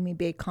Hueneme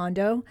Bay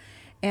condo.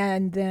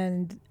 And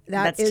then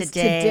that's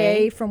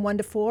today from 1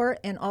 to 4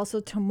 and also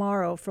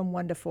tomorrow from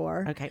 1 to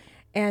 4. Okay.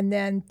 And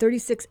then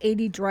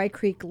 3680 Dry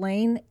Creek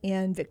Lane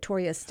in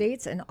Victoria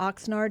Estates in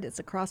Oxnard. It's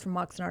across from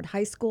Oxnard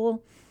High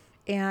School.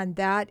 And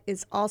that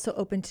is also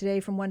open today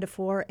from 1 to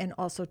 4 and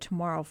also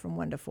tomorrow from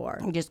 1 to 4.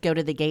 You just go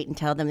to the gate and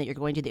tell them that you're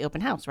going to the open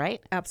house,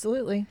 right?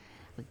 Absolutely.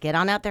 Get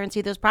on out there and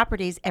see those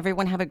properties.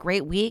 Everyone have a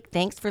great week.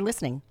 Thanks for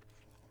listening.